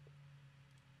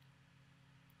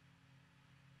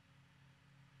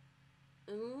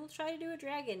 And we'll try to do a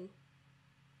dragon.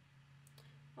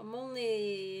 I'm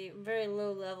only very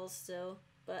low level still,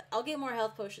 but I'll get more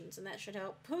health potions and that should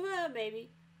help. Maybe.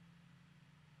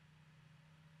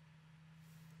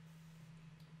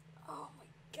 Oh my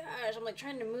gosh, I'm like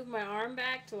trying to move my arm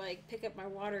back to like pick up my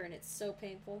water and it's so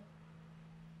painful.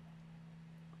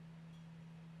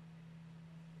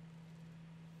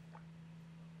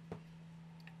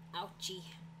 Ouchie.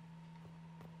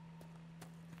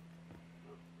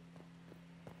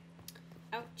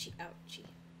 Ouchie, ouchie.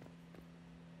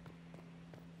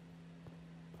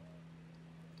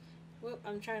 Whoop,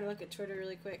 I'm trying to look at Twitter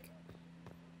really quick.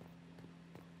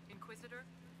 Inquisitor?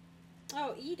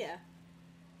 Oh, Ida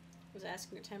was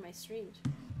asking what time I streamed.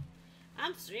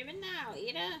 I'm streaming now,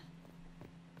 Ida.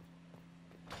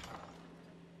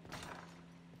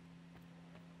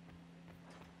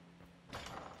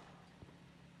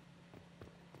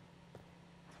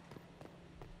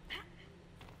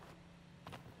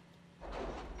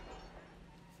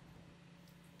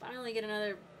 Finally get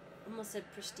another, almost said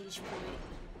prestige point.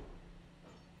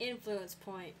 Influence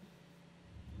point.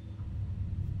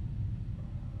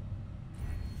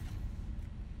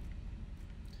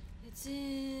 It's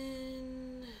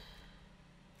in...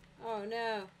 Oh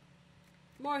no.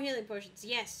 More healing potions,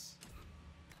 yes.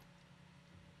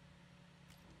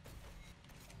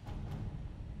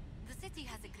 The city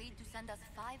has agreed to send us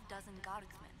 5 dozen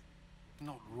guardsmen.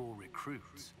 Not raw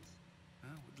recruits.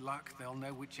 Well, with luck, they'll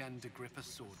know which end to grip a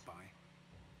sword by.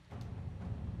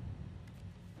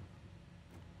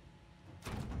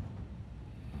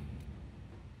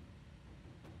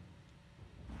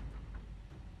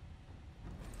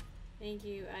 Thank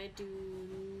you. I do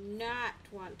not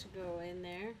want to go in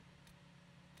there.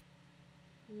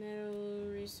 Metal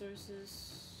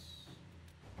resources.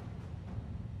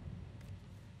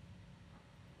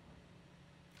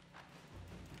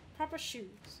 Proper shoes.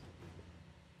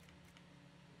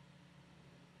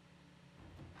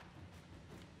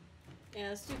 Yeah,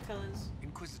 let's do Cullen's.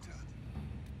 Inquisitor.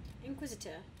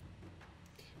 Inquisitor.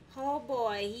 Oh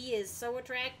boy, he is so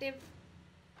attractive.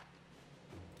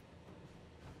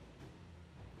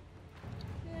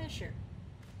 Yeah, sure.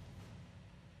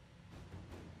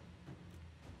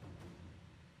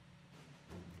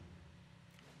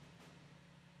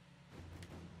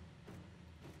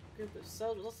 Group of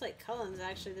soldiers. Looks like Cullen's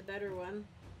actually the better one.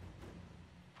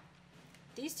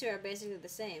 These two are basically the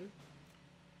same.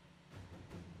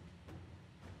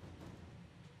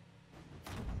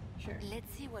 Sure.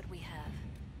 Let's see what we have.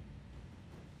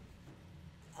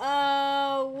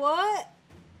 What?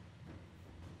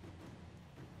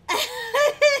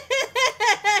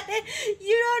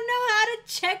 You don't know how to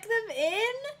check them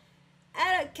in?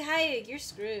 At a Kayuk, you're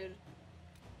screwed.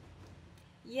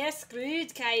 You're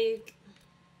screwed, Kayuk.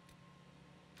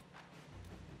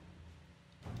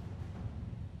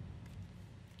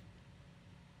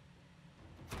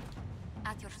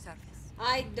 At your service.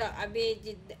 I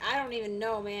don't even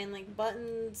know, man. Like,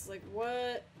 buttons, like,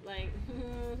 what? Like,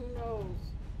 who knows?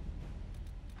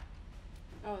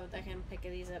 Oh, I can pick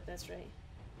these up, that's right.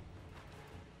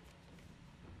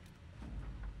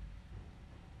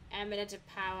 Amulet to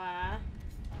power.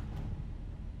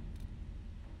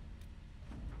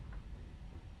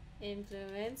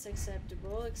 Influence,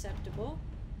 acceptable, acceptable.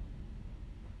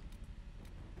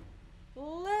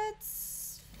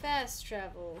 Let's fast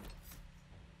travel.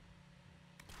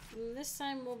 This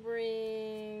time we'll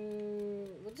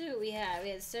do what we have. We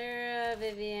had Sarah,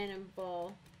 Vivian, and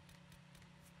Bull.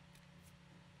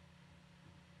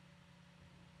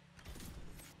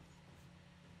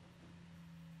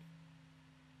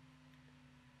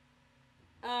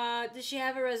 Does she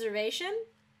have a reservation?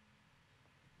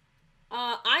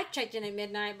 I checked in at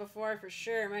midnight before for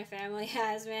sure. My family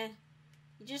has, man.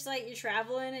 You just like, you're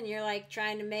traveling and you're like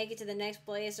trying to make it to the next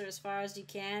place or as far as you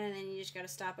can, and then you just gotta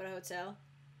stop at a hotel.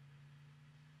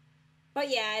 But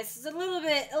yeah, it's a little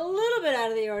bit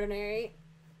out of the ordinary.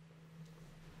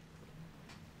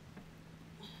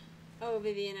 Oh,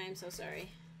 Vivian, I'm so sorry.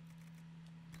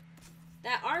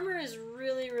 That armor is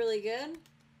really, really good,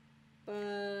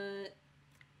 but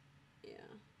yeah.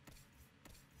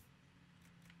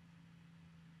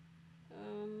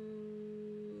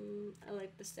 I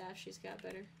like the staff she's got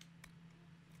better.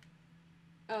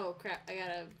 Oh crap! I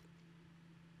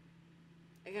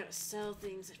gotta sell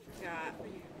things. I forgot.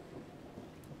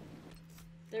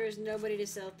 There is nobody to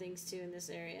sell things to in this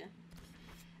area.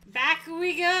 Back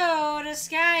we go to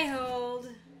Skyhold.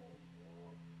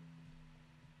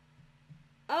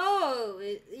 Oh,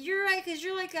 you're right, because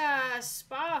you're like a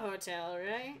spa hotel,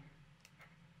 right?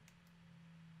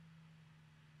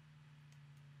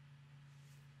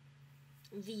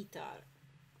 Vitar.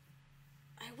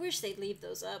 I wish they'd leave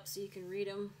those up so you can read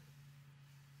them.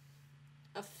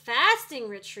 A fasting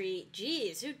retreat?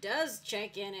 Jeez, who does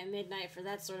check in at midnight for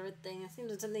that sort of a thing? That seems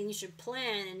like something you should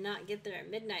plan and not get there at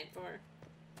midnight for.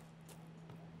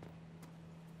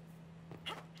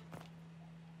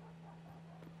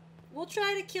 We'll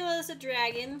try to kill us a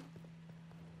dragon.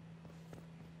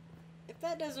 If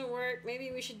that doesn't work,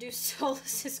 maybe we should do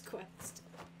Solus's quest.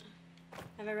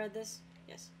 Have I read this?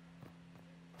 Yes.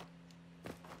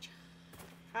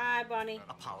 Hi, Bonnie.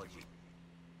 Apology.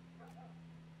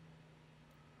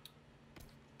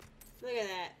 Look at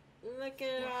that. Look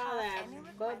at all that.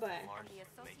 Bye-bye.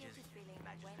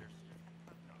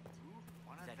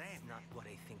 That's not what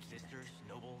I think. Sisters,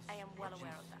 nobles, I am well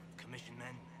aware of that. commission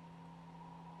men.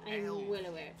 I'm well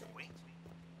aware of that. Wait,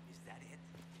 is that it?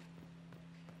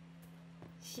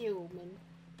 Human.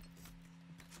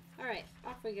 Alright,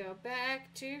 off we go.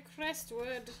 Back to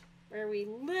Crestwood, where we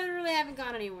literally haven't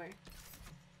gone anywhere.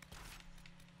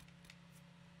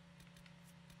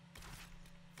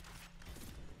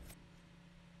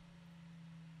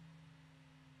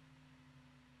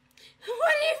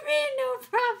 What do you mean, no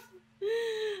problem?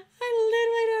 I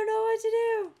literally don't know what to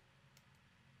do.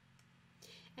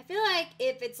 I feel like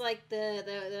if it's like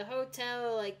the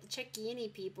hotel, like the check-in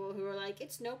people who are like,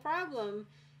 it's no problem,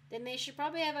 then they should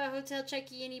probably have a hotel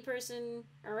check-in person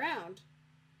around.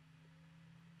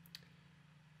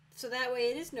 So that way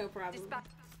it is no problem.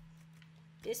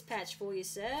 Dispatch for you,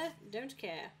 sir. Don't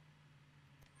care.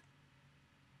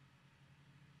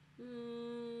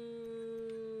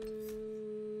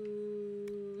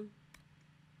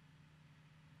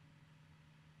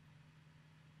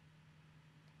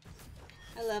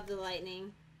 I love the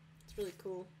lightning. It's really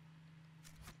cool.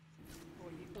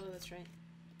 Oh, that's right.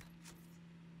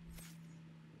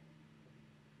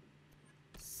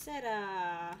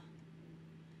 Sarah.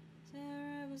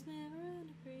 Sarah was never an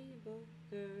agreeable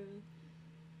girl.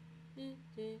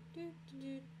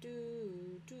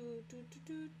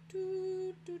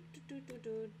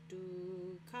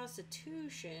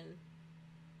 Constitution.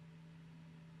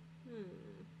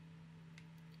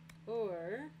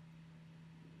 Or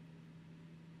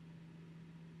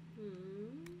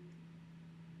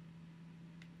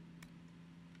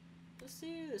let's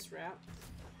do this route.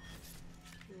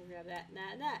 We'll grab that and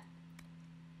that and that.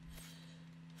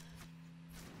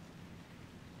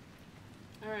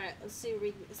 Alright, let's see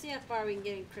how far we can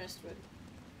get in Crestwood.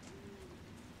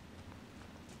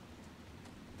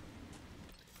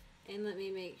 And let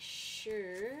me make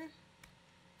sure.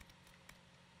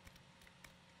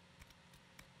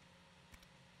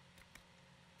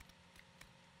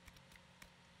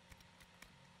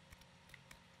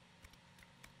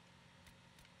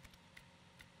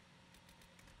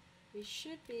 We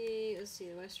should be, let's see,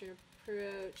 the western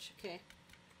approach. Okay.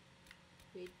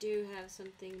 We do have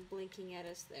something blinking at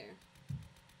us there.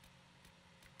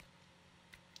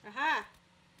 Aha!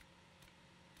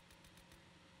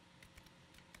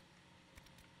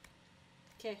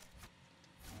 Okay.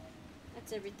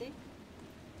 That's everything.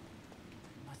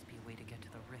 Must be a way to get to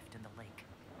the rift in the lake.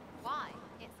 Why?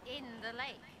 It's in the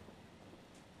lake.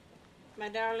 My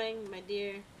darling, my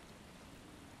dear,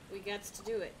 we got to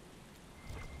do it.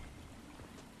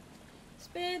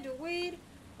 Spin the weed.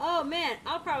 Oh man,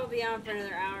 I'll probably be on for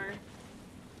another hour.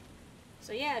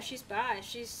 So yeah, if she's by, if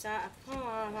she's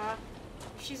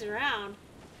around.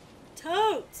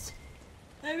 Totes!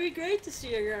 That'd be great to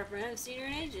see your girlfriend. I haven't seen her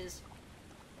in ages.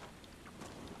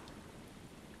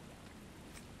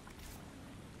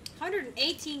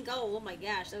 118 gold. Oh my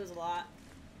gosh, that was a lot.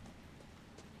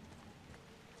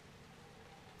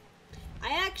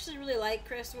 I actually really like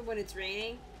Crestwood when it's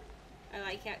raining. I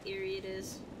like how eerie it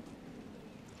is.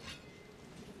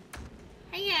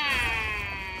 Hiya!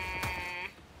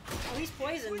 Oh, he's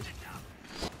poisoned.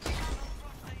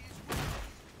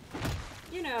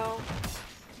 You know,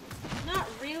 not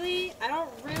really. I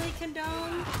don't really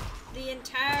condone the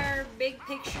entire big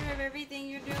picture of everything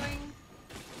you're doing.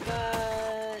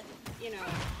 But, you know,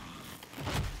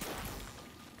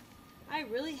 I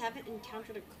really haven't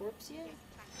encountered a corpse yet.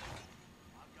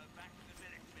 I'll go back to the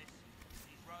village, miss.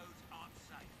 These roads aren't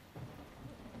safe.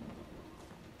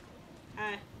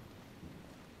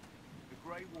 The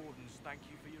Grey Wardens thank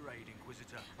you for your aid,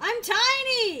 Inquisitor. I'm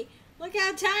tiny! Look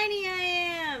how tiny I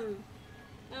am!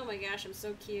 Oh my gosh, I'm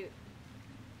so cute.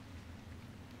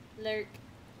 Lurk.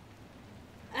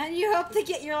 And you hope to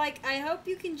get, you're like, I hope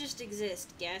you can just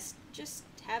exist, guest. Just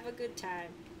have a good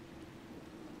time.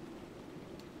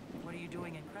 What are you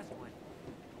doing in Crestwood? A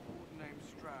warden named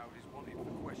Stroud is wanted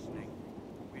for questioning.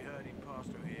 We heard he'd passed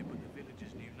through here, but the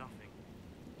villagers knew nothing.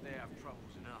 They have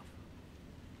troubles enough.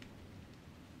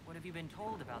 What have you been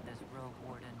told about this rogue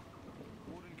warden?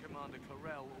 Warden Commander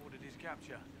Clarell ordered his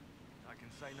capture. I can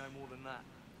say no more than that.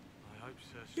 I hope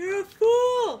Sir You're a Stroud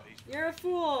fool! peaceful. You're a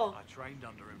fool! I trained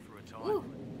under him for a time. Ooh.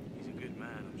 He's a good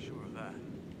man, I'm sure of that.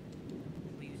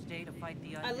 Will you stay to fight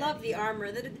the undead? I love the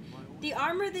armor. The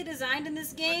armor they designed in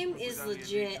this game Crestwood is was only a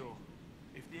legit. detour.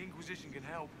 If the Inquisition can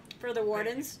help, For the I beg you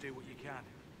wardens. to do what you can.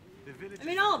 The villagers I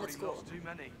mean, all of have it's already cool. lost too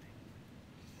many.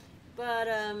 But,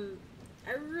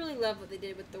 I really love what they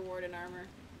did with the warden armor.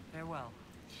 Farewell.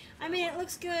 I mean, it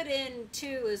looks good in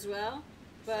 2 as well,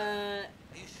 but...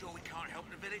 Are you sure we can't help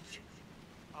the village?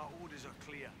 Our orders are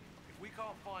clear. If we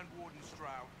can't find Warden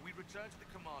Stroud, we return to the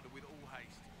commander with all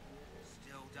haste.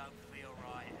 Still don't feel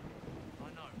right.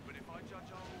 I know, but if I judge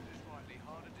our orders rightly,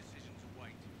 harder decisions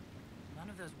await. None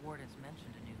of those wardens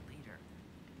mentioned a new leader.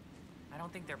 I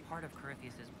don't think they're part of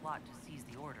Corypheus's plot to seize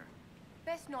the order.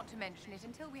 Best not to mention it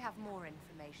until we have more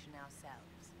information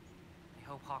ourselves. I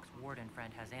hope Hawk's warden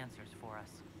friend has answers for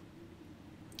us.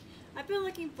 I've been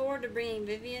looking forward to bringing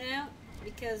Vivian out,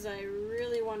 because I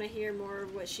really want to hear more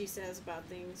of what she says about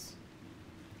things.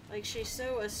 Like, she's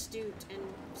so astute and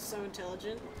so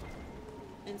intelligent,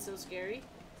 and so scary.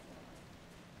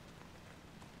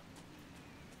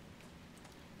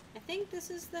 I think this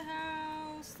is the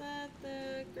house that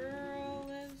the girl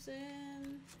lives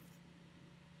in.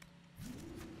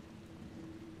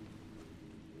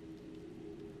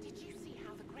 Did you see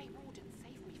how the Grey Wardens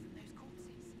saved me from those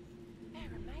corpses?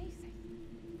 They're amazing.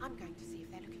 I'm going to see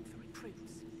if they're looking for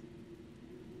recruits.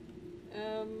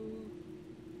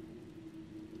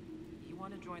 You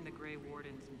want to join the Grey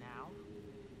Wardens now?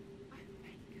 Oh,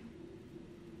 Baker.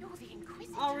 You're the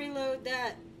Inquisitor. I'll reload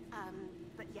that.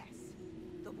 But yes,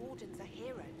 the Wardens are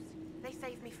heroes. They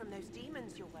saved me from those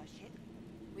demons, your worship.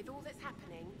 With all that's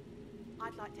happening,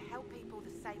 I'd like to help people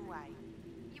the same way.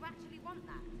 You actually want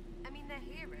that? I mean, they're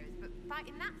heroes, but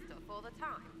fighting that stuff all the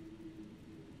time.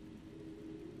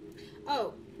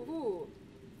 Oh, ooh.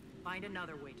 Find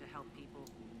another way to help people.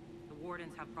 The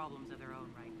wardens have problems of their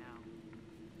own right now.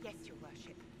 Yes, your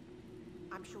worship.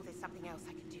 I'm sure there's something else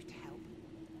I can do to help.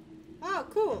 Oh,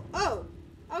 cool. Oh,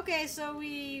 okay, so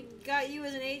we got you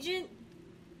as an agent?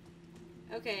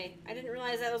 Okay, I didn't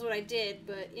realize that was what I did,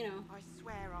 but, you know. I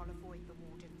swear I'll avoid the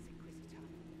Wardens, Inquisitor.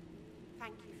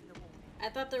 Thank you for the warning. I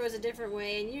thought there was a different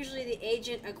way, and usually the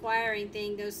agent acquiring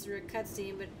thing goes through a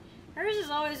cutscene, but Hers is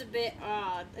always a bit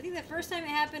odd. I think the first time it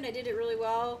happened, I did it really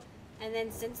well. And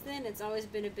then since then, it's always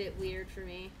been a bit weird for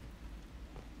me.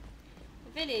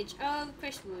 The village. Oh,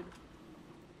 Crestwood.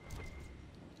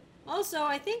 Also,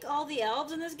 I think all the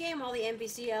elves in this game, all the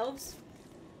NPC elves,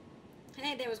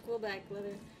 hey, that was cool back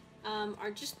leather,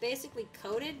 are just basically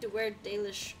coded to wear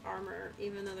Dalish armor,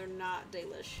 even though they're not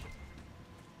Dalish.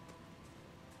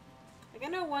 Like, I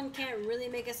know one can't really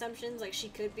make assumptions, like she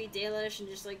could be Dalish and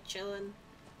just like chilling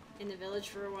in the village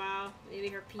for a while. Maybe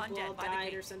her people all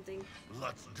died or something.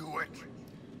 Let's do it.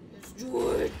 Let's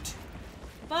do it.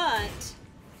 But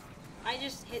I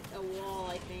just hit a wall,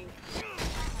 I think.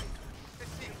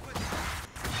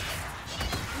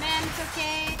 Man, it's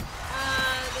okay.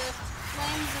 The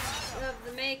flames of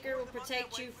the Maker will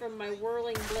protect you from my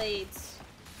whirling blades.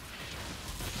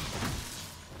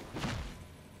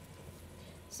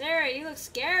 Sarah, you look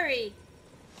scary.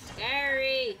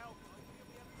 Scary.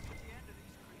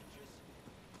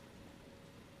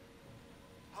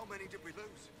 How many did we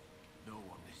lose? No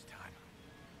one this time.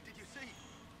 Did you see?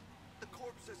 The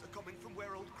corpses are coming from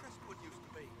where old Crestwood used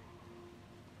to be.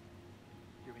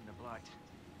 You're in the blight.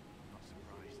 Not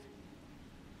surprised.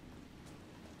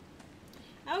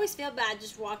 I always feel bad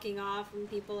just walking off when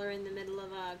people are in the middle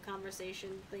of a conversation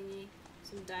thingy.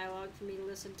 Some dialogue for me to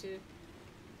listen to.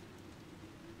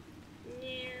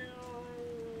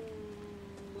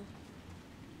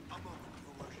 A moment,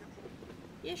 Your Worship.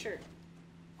 Yeah, sure.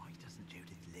 Why doesn't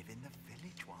Judith live in the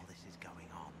village while this is going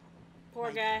on? Poor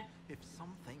Maybe guy. if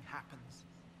something happens.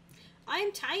 I'm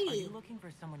Are tiny. you looking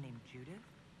for someone named Judith?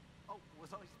 Oh,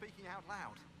 was I speaking out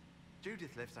loud?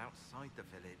 Judith lives outside the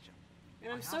village.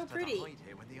 And I'm I so asked her pretty. to hide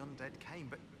here when the undead came,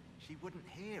 but she wouldn't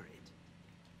hear it.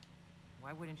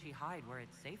 Why wouldn't she hide where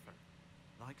it's safer?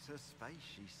 Likes her space,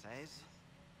 she says.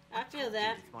 I feel told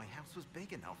that. Judith my house was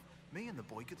big enough. Me and the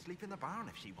boy could sleep in the barn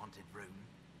if she wanted room.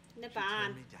 In the She barn.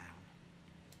 turned me down.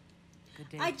 Good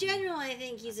day. I to you. genuinely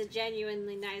think he's a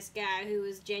genuinely nice guy who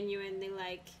is genuinely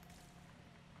like.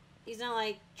 He's not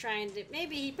like trying to.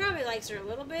 Maybe he probably likes her a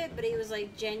little bit, but he was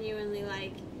like genuinely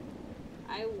like.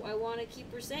 I want to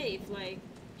keep her safe. Like,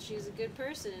 she's a good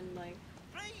person. Like,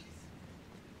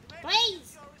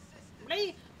 please,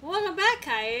 please. Welcome back,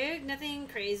 Caillou. Nothing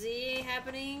crazy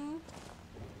happening.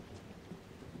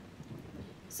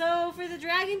 So for the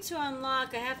dragon to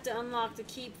unlock, I have to unlock the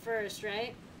keep first,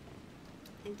 right?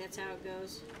 I think that's how it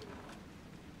goes.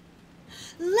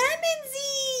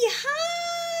 Lemonsy!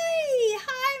 Hi!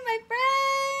 Hi, my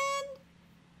friend!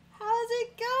 How's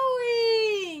it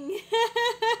going?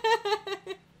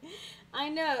 I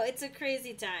know, it's a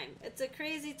crazy time. It's a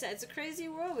crazy time. It's a crazy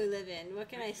world we live in. What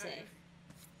can I say?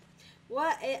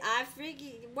 What? I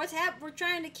freaking... What's happening? We're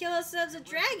trying to kill ourselves a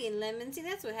dragon, Lemonsy.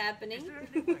 That's what's happening. Is there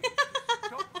any way to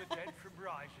stop the dead from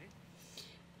rising?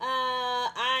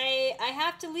 I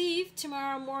have to leave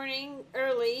tomorrow morning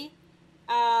early,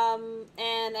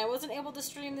 and I wasn't able to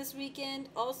stream this weekend.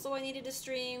 Also, I needed to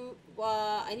stream,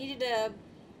 I needed to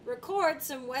record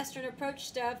some Western Approach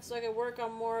stuff so I could work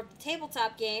on more of the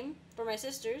tabletop game for my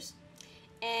sisters,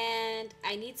 and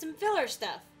I need some filler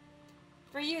stuff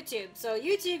for YouTube. So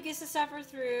YouTube gets to suffer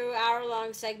through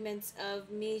hour-long segments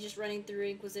of me just running through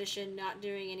Inquisition, not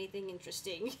doing anything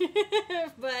interesting,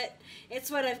 but it's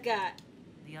what I've got.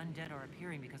 The undead are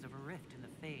appearing because of a rift in the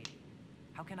Fade.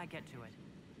 How can I get to it?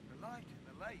 The light in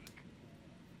the lake.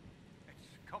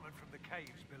 It's coming from the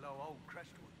caves below Old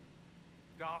Crestwood.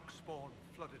 Darkspawn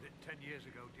flooded it 10 years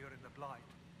ago during the Blight.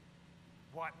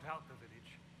 Wiped out the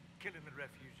village, killing the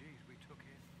refugees we took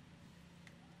in.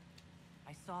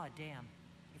 I saw a dam.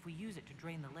 If we use it to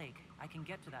drain the lake, I can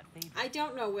get to that Fade. I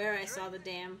don't know where I saw the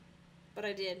dam, but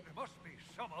I did. There must be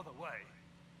some other way.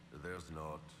 There's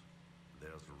not.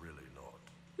 There's really not.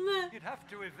 You'd have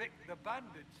to evict the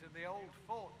bandits in the old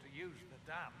fort to use the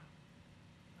dam.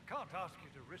 I can't ask you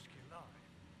to risk your life.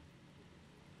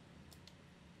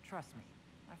 Trust me,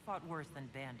 I fought worse than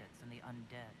bandits and the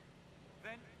undead.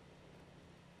 Then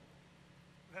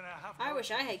I have I no wish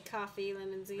I had choice. coffee,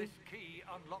 Lemonsy. This key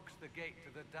unlocks the gate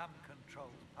to the dam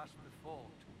controls past the fort.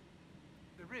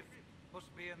 The rift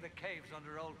must be in the caves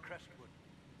under Old Crestwood.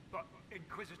 But,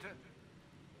 Inquisitor,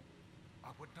 I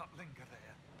would not linger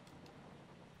there.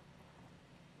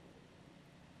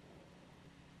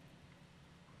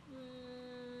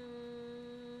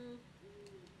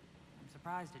 I'm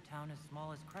surprised a town as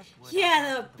small as Crestwood. Yeah, the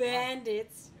outlasted Blight.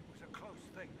 bandits. It was a close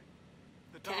thing.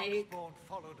 The Okay. Darkspawn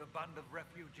followed a band of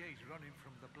refugees running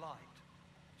from the Blight.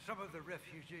 Some of the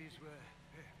refugees were...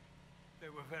 they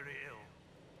were very ill.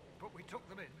 But we took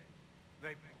them in.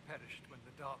 They perished when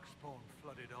the Darkspawn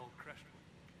flooded Old Crestwood.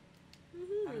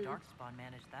 How did Darkspawn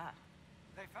manage that?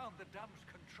 They found the dam's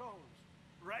controls.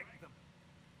 wrecked them.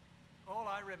 All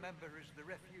I remember is the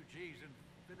refugees and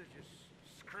villagers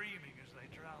screaming as they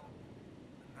drowned.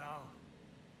 And now,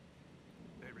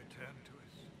 they return to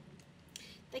us.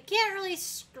 They can't really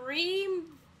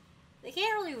scream. They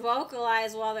can't really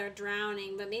vocalize while they're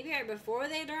drowning, but maybe right before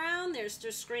they drown, they're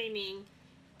still screaming.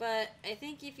 But I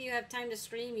think if you have time to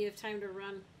scream, you have time to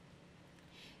run.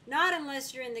 Not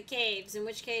unless you're in the caves, in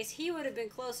which case he would have been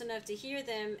close enough to hear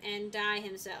them and die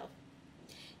himself.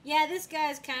 Yeah, this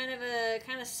guy's kind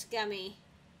of scummy.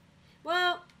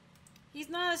 Well, he's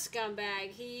not a scumbag.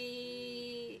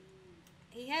 He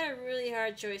had a really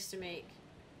hard choice to make.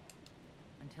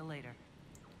 Until later.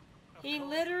 He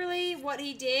literally, what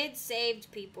he did,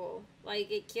 saved people. Like,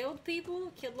 it killed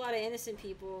people, killed a lot of innocent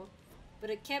people,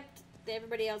 but it kept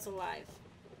everybody else alive.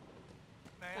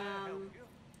 May I help you?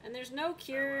 And there's no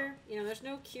cure, you know, there's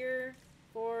no cure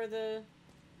for the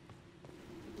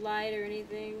blight or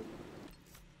anything.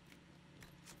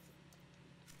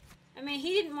 I mean,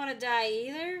 he didn't want to die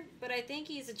either, but I think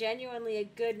he's genuinely a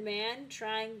good man,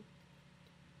 trying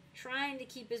to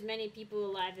keep as many people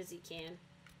alive as he can.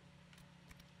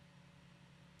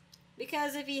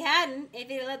 Because if he hadn't, if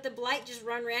he let the blight just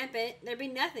run rampant, there'd be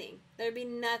nothing. There'd be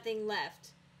nothing left.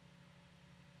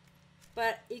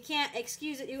 But you can't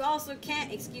excuse it. You also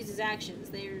can't excuse his actions.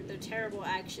 They're terrible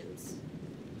actions.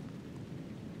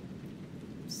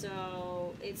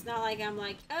 So it's not like I'm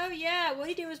like, oh yeah, what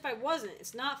he did was fine. Wasn't.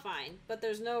 It's not fine. But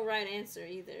there's no right answer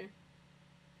either.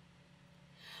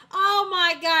 Oh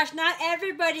my gosh, not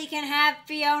everybody can have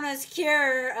Fiona's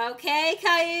cure, okay,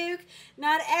 Kayuk?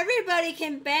 Not everybody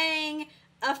can bang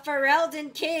a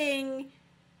Ferelden king.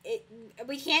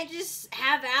 We can't just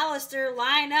have Alistair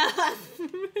line up.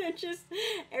 Just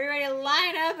everybody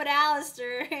line up at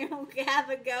Alistair and we'll have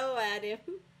a go at him.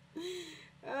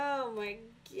 Oh my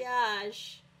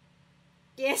gosh.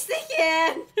 Yes, they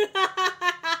can.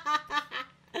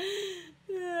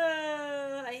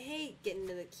 I hate getting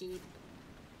to the keep.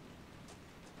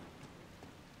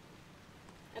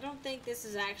 I don't think this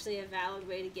is actually a valid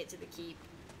way to get to the keep.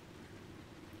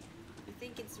 I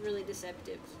think it's really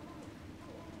deceptive.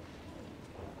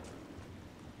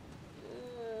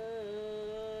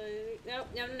 Nope,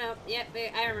 no. Yep,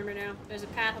 I remember now. There's a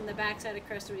path on the backside of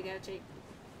Crestwood we gotta take.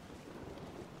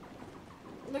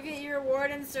 Look at your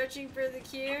warden searching for the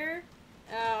cure.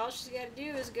 All she's gotta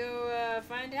do is go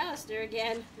find Alistair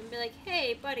again and be like,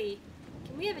 hey, buddy,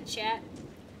 can we have a chat?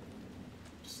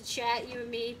 Just a chat, you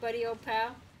and me, buddy, old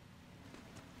pal.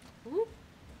 Whoop.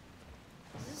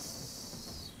 Is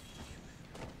this...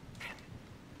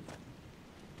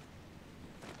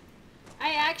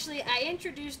 I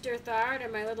introduced Durthar to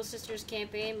my little sister's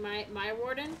campaign, my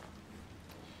warden.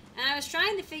 And I was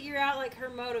trying to figure out, like, her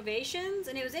motivations,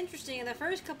 and it was interesting. In the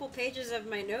first couple pages of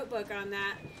my notebook on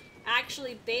that,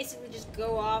 actually basically just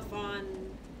go off on,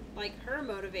 like, her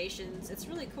motivations. It's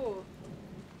really cool.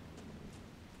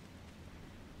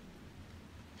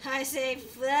 I say,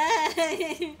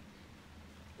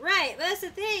 right, but that's the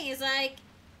thing, is, like,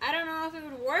 I don't know if it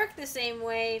would work the same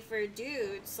way for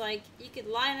dudes. Like, you could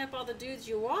line up all the dudes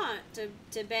you want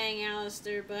to bang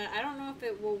Alistair, but I don't know if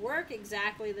it will work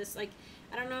exactly this, like,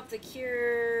 I don't know if the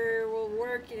cure will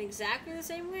work in exactly the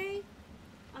same way.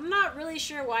 I'm not really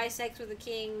sure why sex with a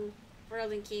king,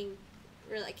 Ferelden king,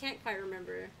 really, I can't quite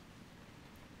remember.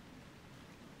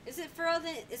 Is it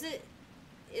Ferelden, is it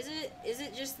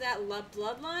just that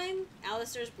bloodline?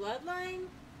 Alistair's bloodline?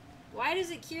 Why does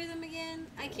it cure them again?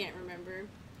 I can't remember.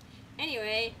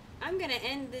 Anyway, I'm gonna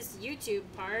end this YouTube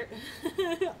part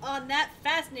on that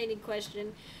fascinating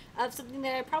question of something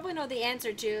that I probably know the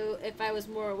answer to if I was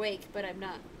more awake, but I'm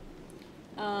not.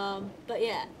 But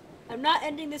yeah, I'm not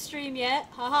ending the stream yet.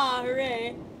 Haha,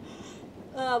 hooray.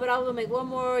 But I'll make one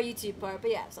more YouTube part.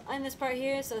 But yeah, so I'll end this part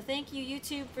here. So thank you,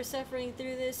 YouTube, for suffering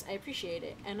through this. I appreciate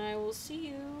it. And I will see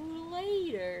you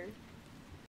later.